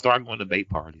download niggas, start going to bait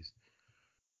parties.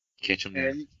 Catch them there.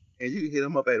 And you can hit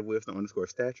them up at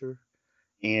Wilson_stature,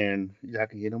 and y'all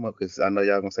can hit them up because I know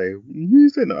y'all gonna say you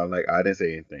said no. I'm like, I didn't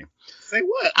say anything. Say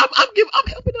what? I'm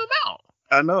helping them out.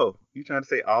 I know you trying to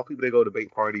say all people that go to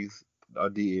bait parties are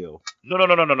DL. No.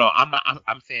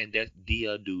 I'm saying that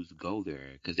DL dudes go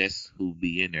there because that's who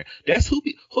be in there. That's who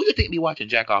you think be watching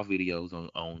jack off videos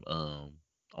on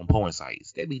porn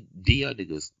sites. They be DL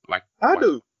niggas like I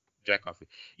do jack off.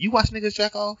 You watch niggas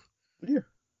jack off? Yeah,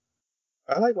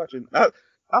 I like watching. I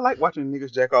like watching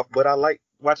niggas jack off, but I like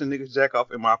watching niggas jack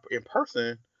off in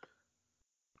person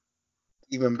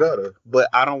even better. But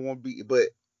I don't want to be. But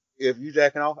if you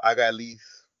jacking off, I got at least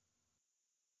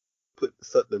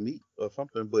suck the meat or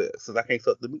something. But since I can't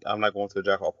suck the meat, I'm not going to a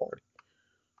jack off party.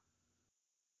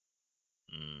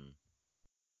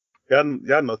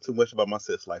 Y'all know too much about my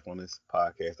sex life on this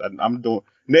podcast. I'm doing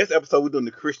next episode. We're doing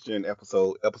the Christian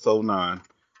episode 9.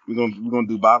 We're gonna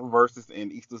do Bible verses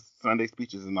and Easter Sunday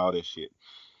speeches and all that shit.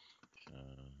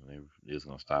 They're just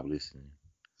gonna stop listening.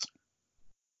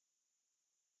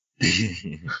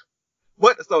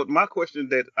 So my question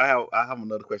that I have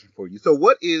another question for you. So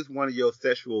what is one of your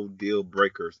sexual deal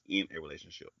breakers in a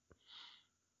relationship?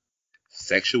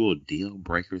 Sexual deal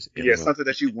breakers? Something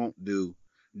that you won't do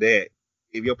that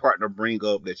if your partner bring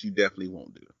up that you definitely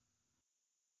won't do.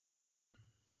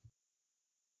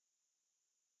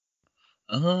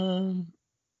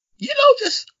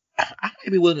 Just I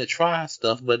may be willing to try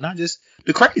stuff, but not just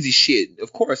the crazy shit.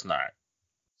 Of course not.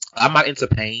 I'm not into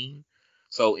pain.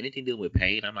 So anything dealing with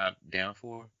pain, I'm not down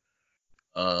for.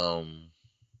 And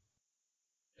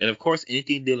of course,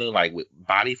 anything dealing like with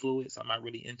body fluids, I'm not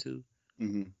really into.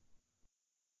 Mm-hmm.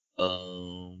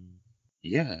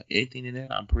 Yeah, anything in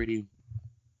that, I'm pretty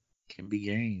can be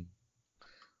game.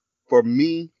 For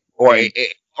me, Or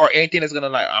or anything that's gonna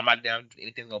like, I'm not down.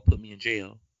 Anything that's gonna put me in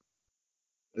jail.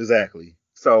 exactly.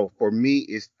 So for me,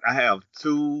 I have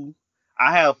two.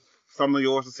 I have some of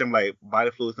yours are similar, like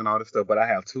body fluids and all this stuff, but I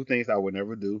have two things I would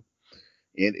never do.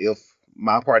 And if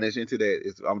my partner is into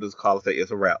that, I'm just calling it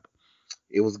it's a wrap.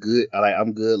 It was good.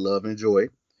 I'm good. Love and joy.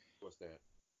 What's that?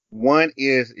 One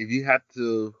is if you have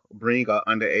to bring an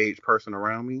underage person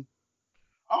around me,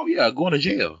 Oh yeah, going to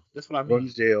jail. That's what I going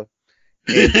mean. to jail.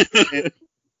 And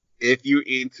if you're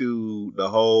into the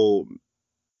whole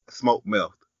smoke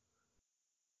meth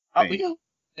thing,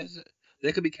 yeah,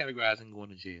 they could be categorized in going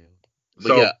to jail. But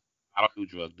so yeah, I don't do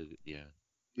drug. Yeah.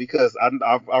 because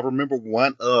I remember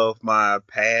one of my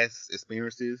past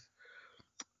experiences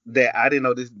that I didn't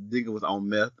know this nigga was on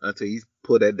meth until he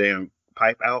put that damn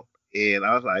pipe out. And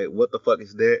I was like, what the fuck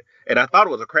is that? And I thought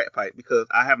it was a crack pipe because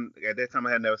at that time,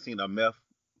 I had never seen a meth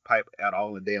pipe at all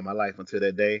in a day in my life until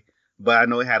that day. But I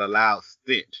know it had a loud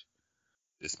stench.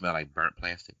 It smelled like burnt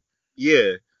plastic.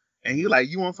 Yeah. And he like,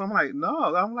 you want something? I'm like,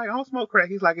 no. I'm like, I don't smoke crack.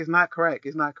 He's like, it's not crack.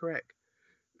 It's not crack.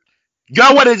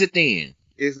 Girl, what is it then?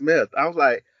 It's meth. I was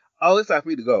like, oh, it's time for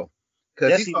me to go.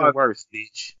 Cause That's even worse,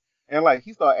 bitch. And like,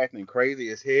 he started acting crazy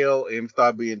as hell and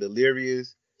started being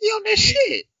delirious. You on that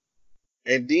shit.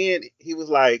 And then he was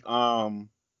like,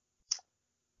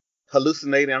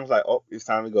 hallucinating. I was like, oh, it's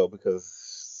time to go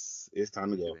because it's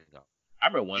time to go. I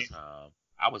remember one time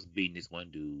I was beating this one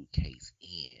dude case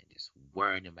in, just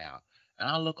wearing him out. And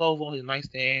I look over on his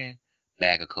nightstand,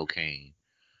 bag of cocaine.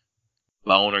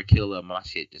 Loner killer, my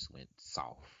shit just went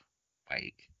soft.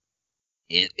 Like,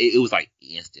 it was like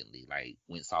instantly, like,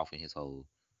 went soft in his hole.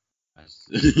 I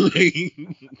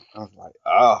was like,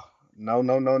 oh, no.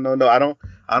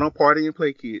 I don't party and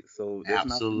play kids, so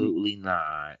that's absolutely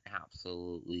not.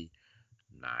 Absolutely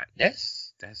not.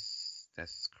 That's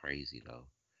crazy though.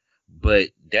 But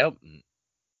that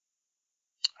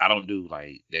I don't do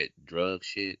like that drug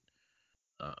shit.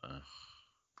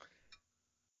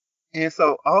 And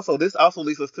so also this also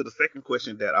leads us to the second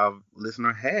question that our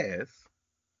listener has.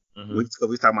 Mm-hmm.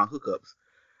 We're talking about hookups.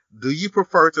 Do you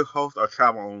prefer to host or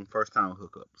travel on first time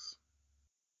hookups?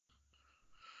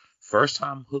 First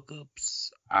time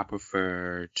hookups, I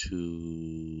prefer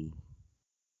to.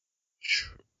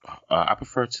 I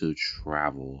prefer to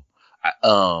travel.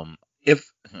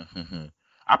 If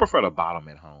I prefer to bottom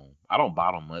at home. I don't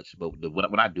bottom much, but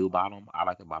when I do bottom, I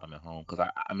like to bottom at home because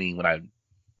I mean when I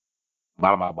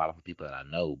bottom for people that I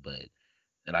know,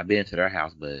 and I've been to their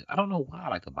house, but I don't know why I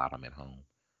like to bottom at home.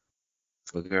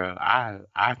 But girl,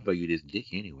 I throw you this dick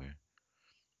anywhere.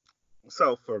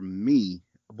 So for me,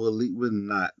 believe it or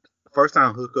not, first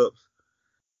time hookups,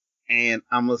 and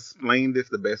I'm gonna explain this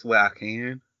the best way I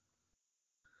can.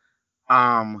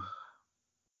 I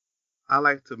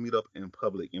like to meet up in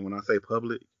public, and when I say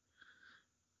public,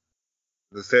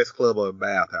 the sex club or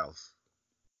bathhouse.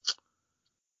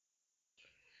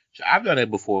 So I've done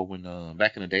that before when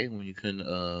back in the day when you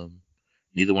couldn't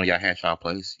neither one of y'all had y'all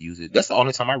place use it. That's the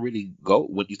only time I really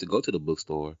used to go to the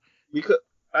bookstore. Because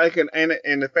I can,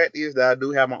 and the fact is that I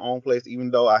do have my own place,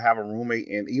 even though I have a roommate,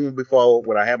 and even before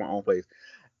when I had my own place.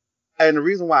 And the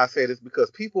reason why I say this is because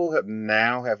people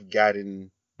have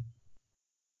gotten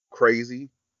crazy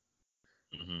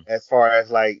as far as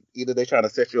like either they're trying to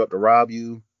set you up to rob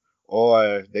you,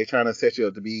 or they're trying to set you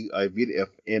up to be a video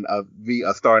be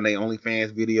a star in their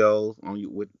OnlyFans videos on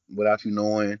you without you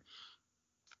knowing.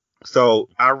 So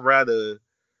I'd rather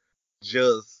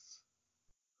just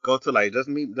go to like just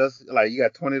like you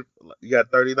got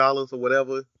 $30 or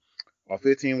whatever, or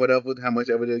 15 whatever, how much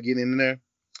ever they're getting in there.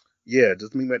 Yeah,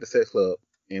 just meet me at the sex club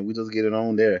and we just get it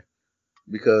on there.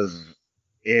 Because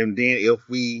and then if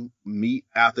we meet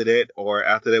after that, or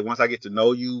after that, once I get to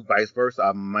know you, vice versa,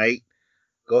 I might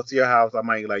go to your house. I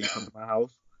might like you come to my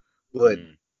house. But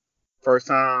first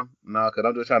time, no, because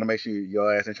I'm just trying to make sure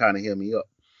your ass ain't trying to hear me up.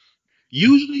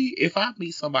 Usually, if I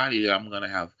meet somebody that I'm gonna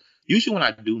have, usually when I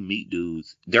do meet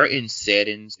dudes, they're in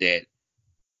settings that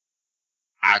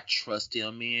I trust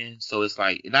them in. So it's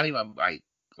like not even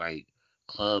like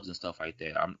clubs and stuff like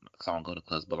that. I don't go to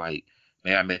clubs, but like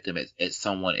maybe I met them at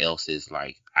someone else's,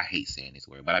 like, I hate saying this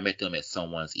word, but I met them at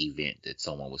someone's event that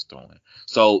someone was throwing.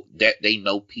 So that they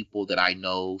know people that I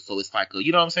know. So it's like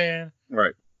you know what I'm saying?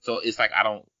 Right. So it's like I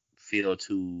don't feel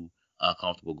too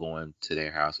uncomfortable going to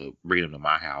their house or bringing them to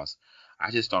my house. I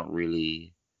just don't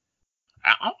really.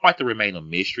 I don't like to remain a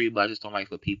mystery, but I just don't like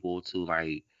for people to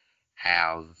like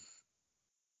have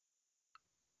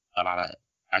a lot of,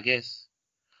 I guess,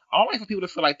 I don't like for people to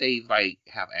feel like they like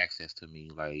have access to me,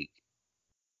 like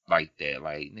that.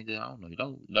 Like, nigga, I don't know.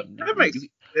 You That makes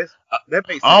that's, uh, that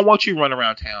makes I sense. don't want you running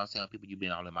around town telling people you've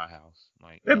been all in my house.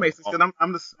 Like, That makes sense. Cause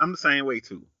I'm the same way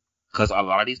too. because a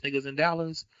lot of these niggas in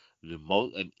Dallas, the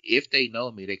most, and if they know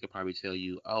me, they could probably tell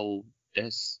you, oh,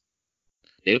 that's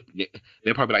they're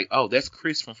probably like, oh, that's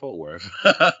Chris from Fort Worth.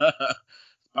 That's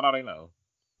all they know.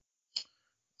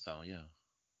 So yeah.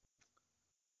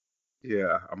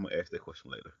 Yeah, I'm gonna ask that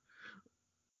question later.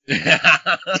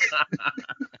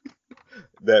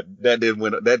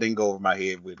 That didn't go over my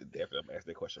head with it. Definitely, I'm gonna ask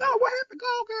that question No, later. what happened?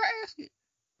 Go, girl, ask it.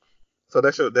 So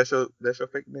that's your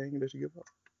fake name that you give up?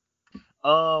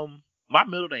 My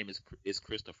middle name is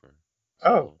Christopher.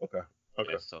 Oh, So okay, yeah,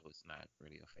 okay, so it's not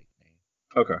really a fake name.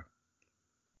 okay.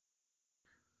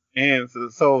 And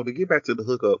so to get back to the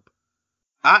hookup,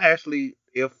 I actually,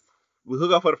 if we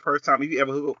hook up for the first time, if you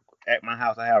ever hook up at my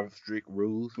house, I have strict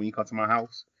rules when you come to my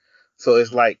house. So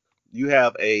it's like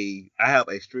I have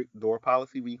a strict door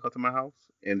policy when you come to my house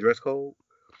and dress code.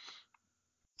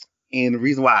 And the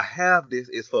reason why I have this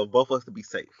is for both of us to be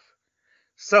safe.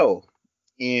 So,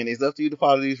 and it's up to you to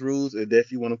follow these rules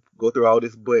if you want to go through all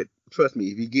this. But trust me,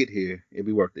 if you get here, it'll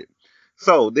be worth it.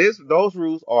 So those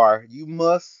rules are: you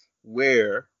must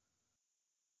wear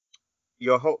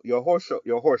your horse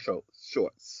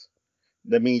shorts.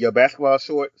 That means your basketball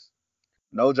shorts,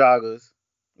 no joggers,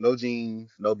 no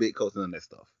jeans, no big coats, none of that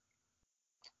stuff.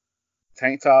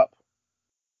 Tank top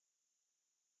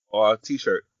or a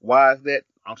t-shirt. Why is that?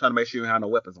 I'm trying to make sure you don't have no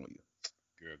weapons on you.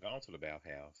 Girl, go on to the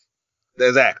bathhouse.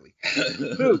 Exactly.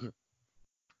 Two.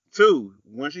 Two.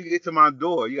 Once you get to my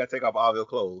door, you gotta take off all your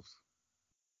clothes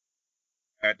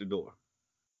at the door.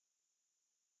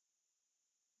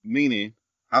 Meaning,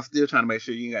 I'm still trying to make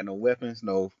sure you ain't got no weapons,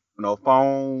 no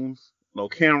phones, no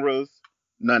cameras,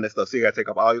 none of that stuff. So you gotta take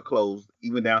off all your clothes,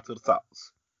 even down to the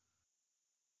socks,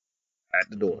 at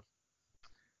the door.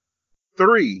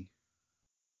 Three.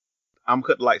 I'm gonna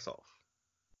cut the lights off.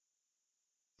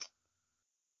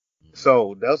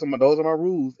 So those are my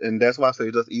rules, and that's why I say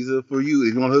it's just easier for you.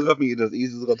 If you want to hook up me, it's just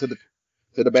easier to go to the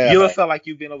You ever bathhouse. felt like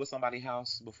you've been over somebody's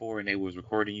house before and they was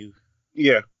recording you?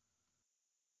 Yeah.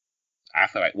 I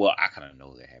feel like, well, I kind of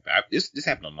know that happened. This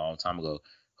happened a long time ago.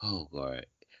 Oh god,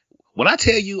 when I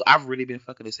tell you I've really been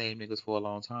fucking the same niggas for a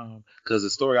long time, because the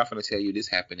story I'm gonna tell you, this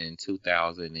happened in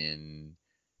 2010.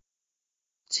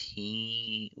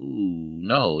 Ooh,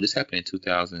 no, this happened in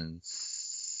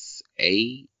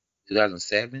 2008,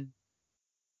 2007,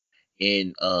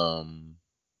 and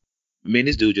man,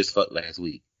 this dude just fucked last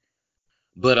week.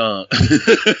 But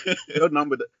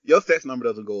Your sex number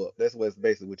doesn't go up. That's what's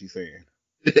basically what you're saying.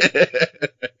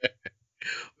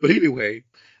 but anyway,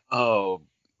 um,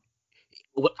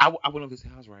 I went over his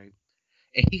house, right,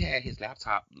 and he had his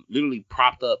laptop literally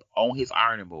propped up on his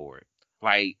ironing board,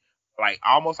 like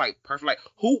almost like perfect. Like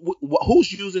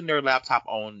who's using their laptop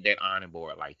on that ironing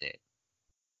board like that?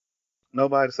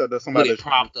 Nobody said there's With somebody it that's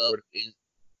trying to propped up. record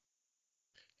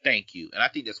Thank you, and I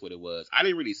think that's what it was. I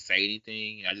didn't really say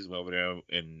anything. I just went over there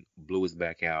and blew his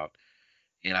back out.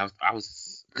 And I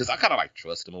was, because I kind of like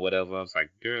trust him or whatever. I was like,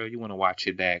 girl, you want to watch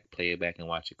it back, play it back and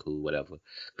watch it, cool, whatever.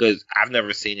 Because I've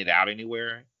never seen it out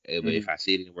anywhere. But it. if I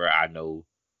see it anywhere, I know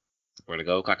where to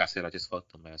go. Like I said, I just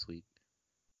fucked him last week.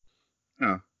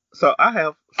 Huh. So I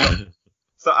have.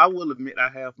 So I will admit I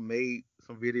have made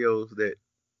some videos that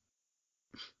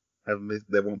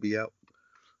that won't be out.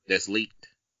 That's leaked.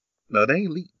 No, they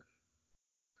ain't leaked.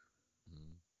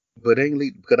 Mm. But they ain't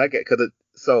leaked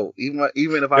so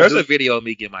even if I There's do a video of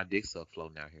me getting my dick sucked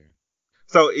floating out here.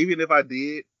 so even if I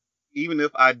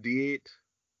did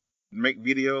make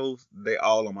videos, they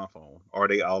all on my phone or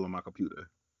they all on my computer.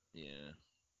 Yeah.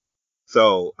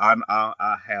 So I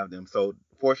have them. So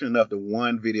fortunate enough, the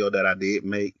one video that I did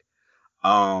make,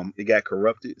 it got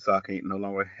corrupted, so I can't no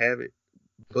longer have it.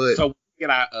 But So when we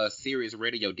get a serious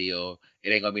radio deal, it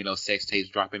ain't gonna be no sex tapes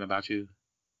dropping about you.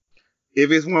 if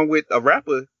it's one with a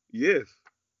rapper, yes.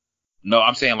 No,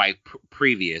 I'm saying like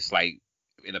previous, like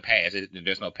in the past.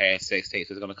 There's no past sex tapes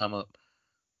that's gonna come up.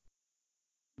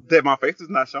 That my face is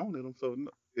not shown in them, so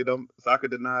no, it don't. So I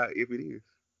could deny if it is.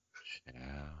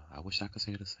 Yeah, I wish I could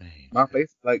say the same. My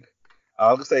face, like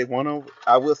I'll just say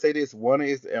I will say this. One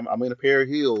is I'm in a pair of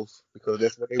heels because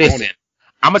that's what they Listen, wanted.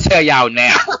 I'm gonna tell y'all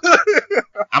now.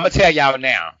 I'm gonna tell y'all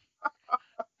now.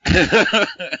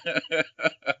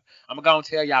 I'm gonna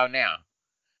tell y'all now.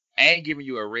 I ain't giving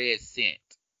you a red cent.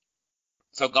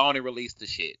 So go on and release the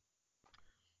shit.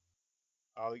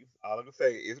 all I can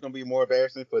say it's gonna be more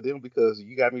embarrassing for them because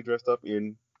you got me dressed up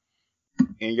in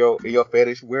in your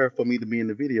fetish wear for me to be in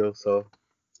the video. So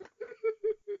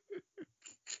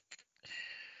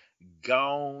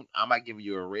Gone. I might give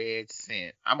you a red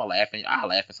cent. I'll laugh in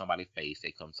somebody's face.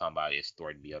 They come somebody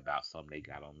extorting me about something they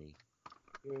got on me.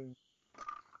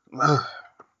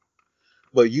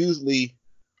 but usually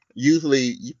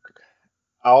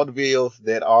all the videos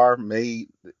that are made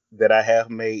that I have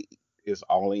made is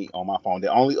only on my phone.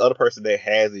 The only other person that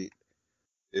has it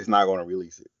is not going to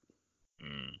release it.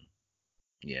 Mm.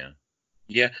 Yeah.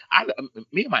 Me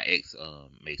and my ex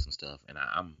made some stuff, and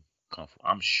I'm comfortable.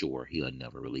 I'm sure he'll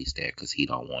never release that because he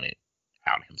don't want it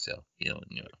out himself.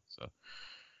 So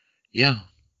yeah,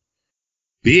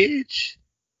 bitch.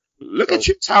 Look at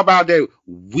you talk about that.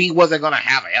 We wasn't gonna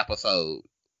have an episode.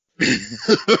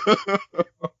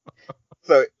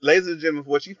 So, ladies and gentlemen,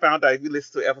 what you found out if you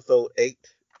listen to episode 8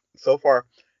 so far,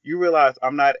 you realize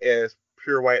I'm not as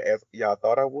pure white as y'all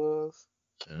thought I was.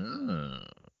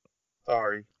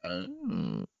 Sorry.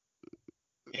 And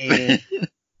it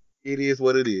is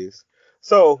what it is.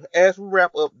 So, as we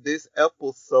wrap up this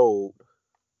episode.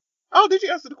 Oh, did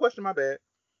you answer the question? My bad.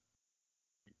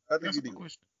 I think you did.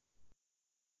 Question.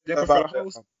 Prefer the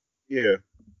host? Yeah.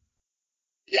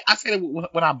 Yeah, I said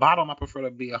when I bottom, I prefer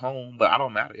to be at home, but I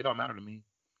don't matter. It don't matter to me.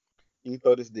 You can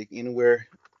throw this dick anywhere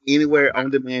on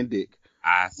demand dick.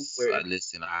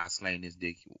 Listen, I slang this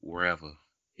dick wherever.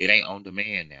 It ain't on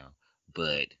demand now,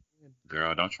 but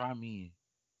girl, don't try me.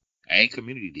 I ain't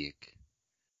community dick.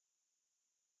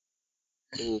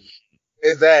 Ooh.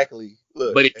 Exactly.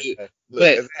 Look, but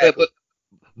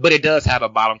it does have a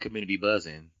bottom community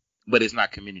buzzing, but it's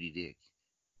not community dick.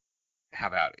 How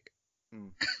about it?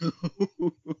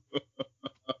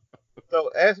 So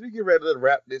as we get ready to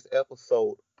wrap this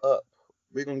episode up,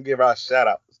 we're gonna give our shout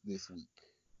outs this week.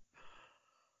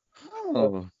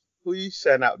 Oh. Who you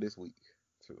shouting out this week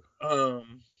to?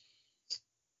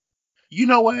 You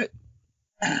know what?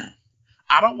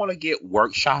 I don't want to get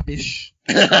workshopish.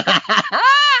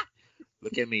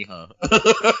 Look at me, huh?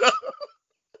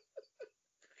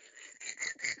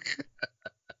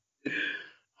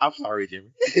 I'm sorry,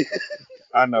 Jimmy.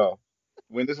 I know.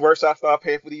 When this workshop start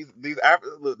paying for these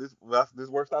look, this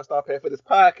workshop start paying for this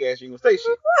podcast, you gonna say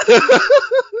shit.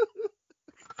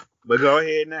 But go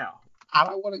ahead now. I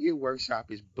don't want to get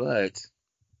workshopish, but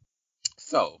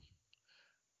so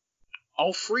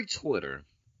on free Twitter,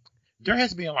 there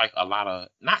has been like a lot of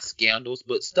not scandals,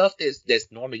 but stuff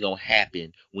that's normally gonna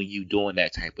happen when you doing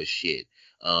that type of shit.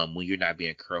 When you're not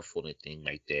being careful and things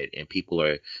like that, and people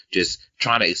are just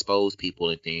trying to expose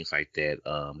people and things like that.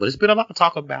 But it's been a lot of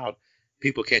talk about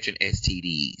people catching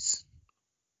STDs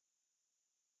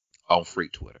on free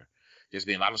Twitter. There's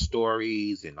been a lot of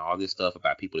stories and all this stuff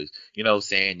about people,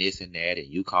 saying this and that, and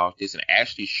you caught this, and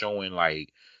actually showing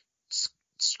like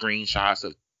screenshots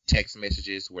of text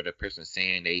messages where the person's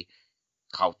saying they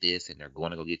caught this and they're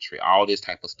going to go get treated. All this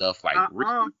type of stuff, like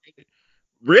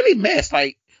really mess.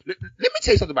 Like, let me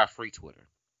tell you something about free Twitter.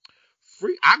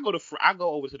 I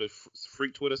go over to the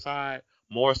free Twitter side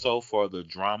more so for the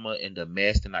drama and the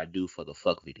mess than I do for the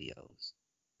fuck videos.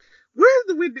 Why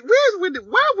Wendy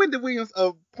Williams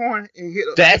of porn and hit?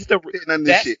 That's the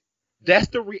reality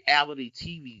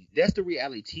TV. That's the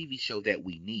reality TV show that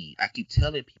we need. I keep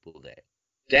telling people that.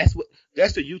 That's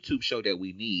the YouTube show that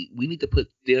we need. We need to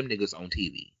put them niggas on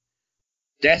TV.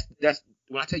 That's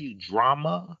when I tell you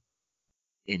drama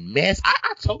and mess.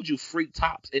 I told you freak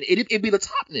tops, and it'd be the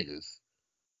top niggas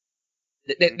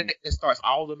that starts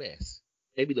all the mess.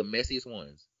 They be the messiest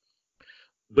ones.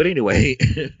 But anyway,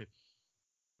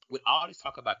 with all this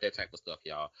talk about that type of stuff,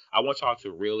 y'all, I want y'all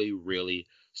to really, really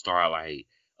start like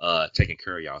taking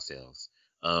care of yourselves.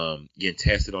 Getting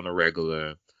tested on a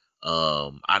regular.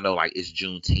 I know like it's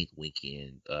Juneteenth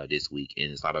weekend this week, and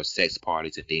there's a lot of sex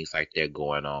parties and things like that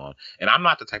going on. And I'm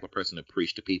not the type of person to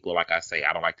preach to people. Like I say,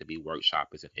 I don't like to be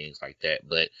workshoppers and things like that.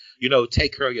 But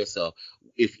take care of yourself.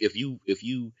 If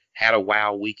you had a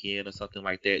wild weekend or something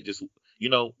like that, just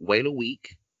wait a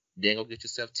week, then go get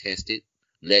yourself tested.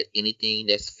 Let anything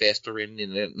that's festering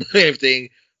and everything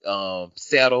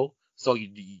settle. So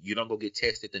you don't go get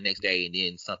tested the next day and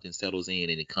then something settles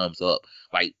in and it comes up.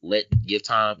 Like give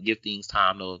things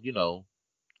time to,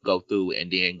 go through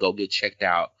and then go get checked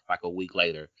out like a week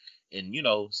later. And,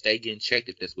 stay getting checked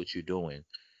if that's what you're doing.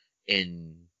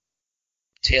 And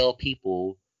tell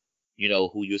people,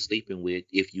 who you're sleeping with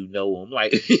if you know them.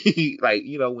 Like,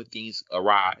 when things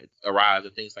arise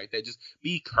and things like that, just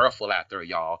be careful out there,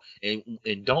 y'all. And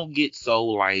don't get so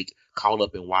like caught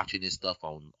up in watching this stuff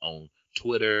on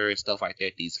Twitter and stuff like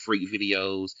that, these freak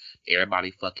videos,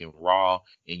 everybody fucking raw,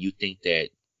 and you think that,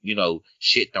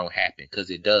 shit don't happen, because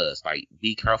it does. Like,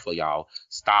 be careful, y'all.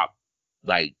 Stop,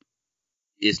 like,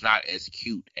 it's not as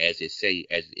cute as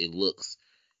it looks.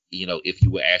 You know, if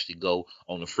you would actually go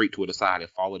on the freak Twitter side and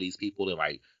follow these people and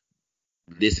like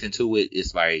listen to it,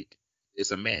 it's like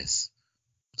it's a mess.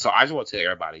 So I just want to tell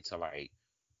everybody to like,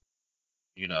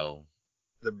 you know,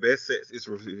 the best sex is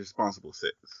responsible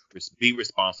sex. be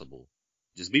responsible.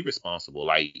 Just be responsible.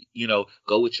 Like, you know,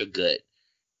 go with your gut.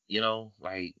 You know,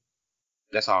 like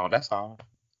that's all. That's all.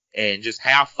 And just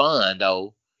have fun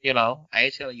though. You know, I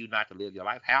ain't telling you not to live your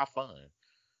life. Have fun.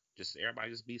 Just everybody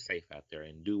just be safe out there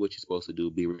and do what you're supposed to do.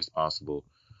 Be responsible.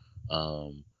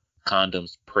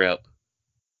 Condoms, prep,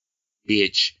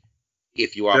 bitch.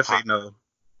 If you are just say no.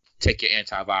 Take your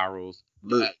antivirals.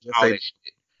 Look, all that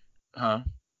shit. Huh?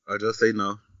 Or just say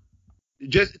no.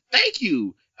 Just thank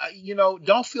you. You know,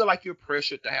 don't feel like you're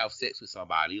pressured to have sex with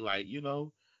somebody. Like, you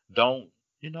know, don't,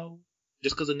 you know,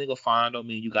 just because a nigga fine don't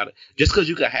mean you gotta. Just because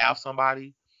you can have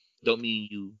somebody, don't mean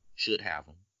you should have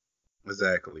them.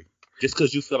 Exactly. Just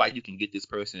because you feel like you can get this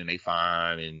person and they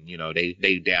fine and you know they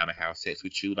down to have sex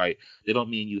with you, like they don't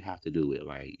mean you have to do it.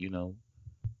 Like, you know,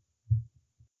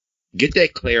 get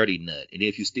that clarity nut, and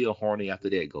if you're still horny after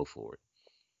that, go for it.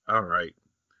 All right.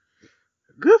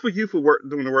 Good for you for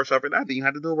doing the workshop, and I didn't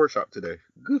have to do a workshop today.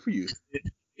 Good for you.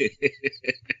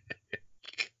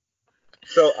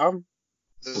 So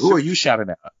who are you shouting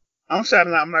out? I'm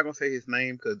shouting out. I'm not gonna say his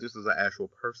name because this is an actual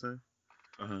person.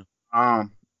 Uh-huh.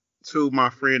 To my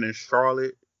friend in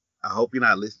Charlotte. I hope you're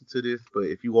not listening to this, but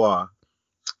if you are,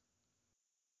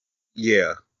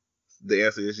 yeah, the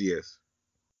answer is yes.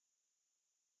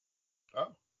 Oh,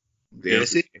 the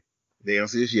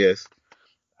answer is yes.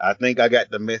 I think I got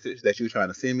the message that you're trying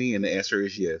to send me, and the answer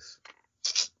is yes.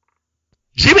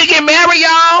 Jimmy get married,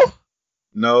 y'all?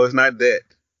 No, it's not that.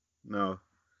 No,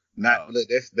 not. Look,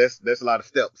 that's a lot of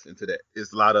steps into that.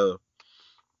 It's a lot of.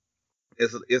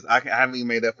 I haven't even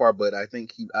made that far, but I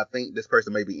think this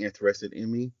person may be interested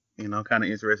in me. You know, kind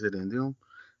of interested in them,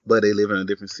 but they live in a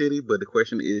different city. But the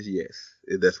question is yes.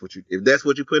 If that's what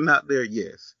you're putting out there,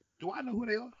 yes. Do I know who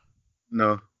they are?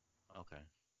 No. Okay.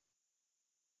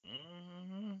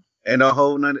 Mm-hmm. And don't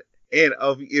hold none. And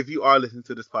if you are listening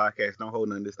to this podcast, don't hold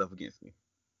none of this stuff against me.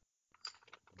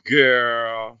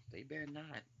 Girl, they better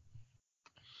not.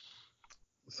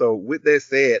 So with that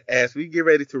said, as we get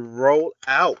ready to roll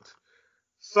out,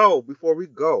 so before we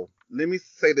go, let me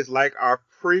say this: like our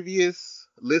previous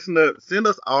listener, send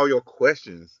us all your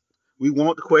questions. We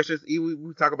want the questions. Even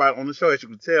we talk about it on the show, as you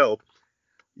can tell.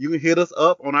 You can hit us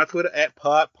up on our Twitter at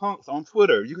PodPunks on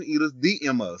Twitter. You can either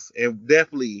DM us, and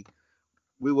definitely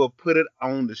we will put it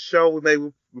on the show. We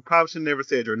probably should never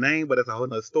said your name, but that's a whole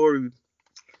nother story.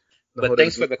 But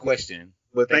thanks for the question.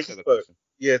 But thanks for the question.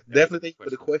 Yes, definitely thanks for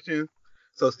the question.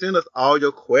 So send us all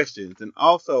your questions, and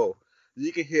also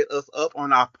you can hit us up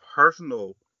on our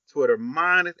personal Twitter.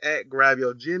 Mine is at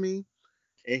GrabYourJimmy,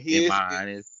 and mine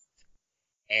is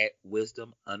at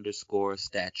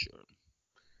wisdom_stature.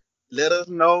 Let us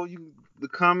know the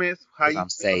comments how you feel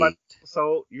saved. About the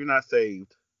episode. You're not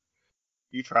saved.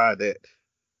 You tried that.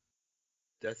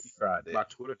 You tried that. My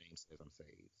Twitter name says I'm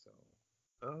saved. So.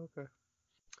 Oh, okay.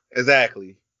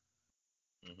 Exactly.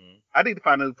 Mm-hmm. I need to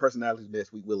find another personality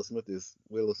this week. Willow Smith is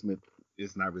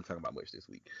not really talking about much this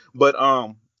week. But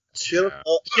she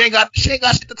ain't got shit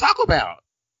to talk about.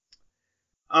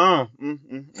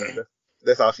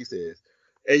 That's all she says.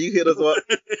 And you hit us up.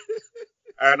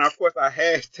 And of course our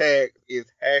hashtag is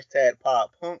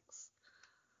 #PodPunks.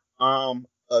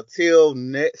 Until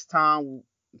next time,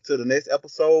 to the next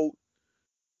episode,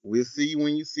 we'll see you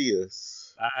when you see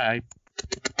us. Bye.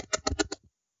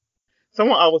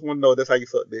 Someone always want to know that's how you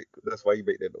suck dick. That's why you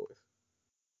make that noise.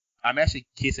 I'm actually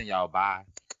kissing y'all bye.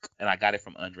 And I got it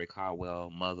from Andre Caldwell,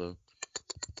 mother.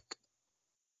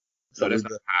 So that's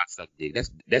not how I suck dick.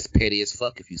 That's petty as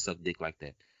fuck if you suck dick like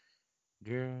that.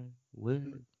 Girl, what?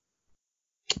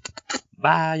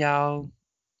 Bye, y'all.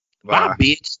 Bye,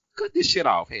 bitch. Cut this shit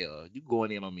off. Hell, you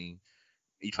going in on me.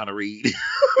 You trying to read?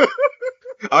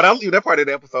 I'll leave that part of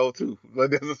the episode, too. I'll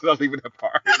leave that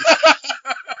part.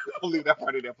 I'll leave that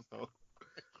part of the episode.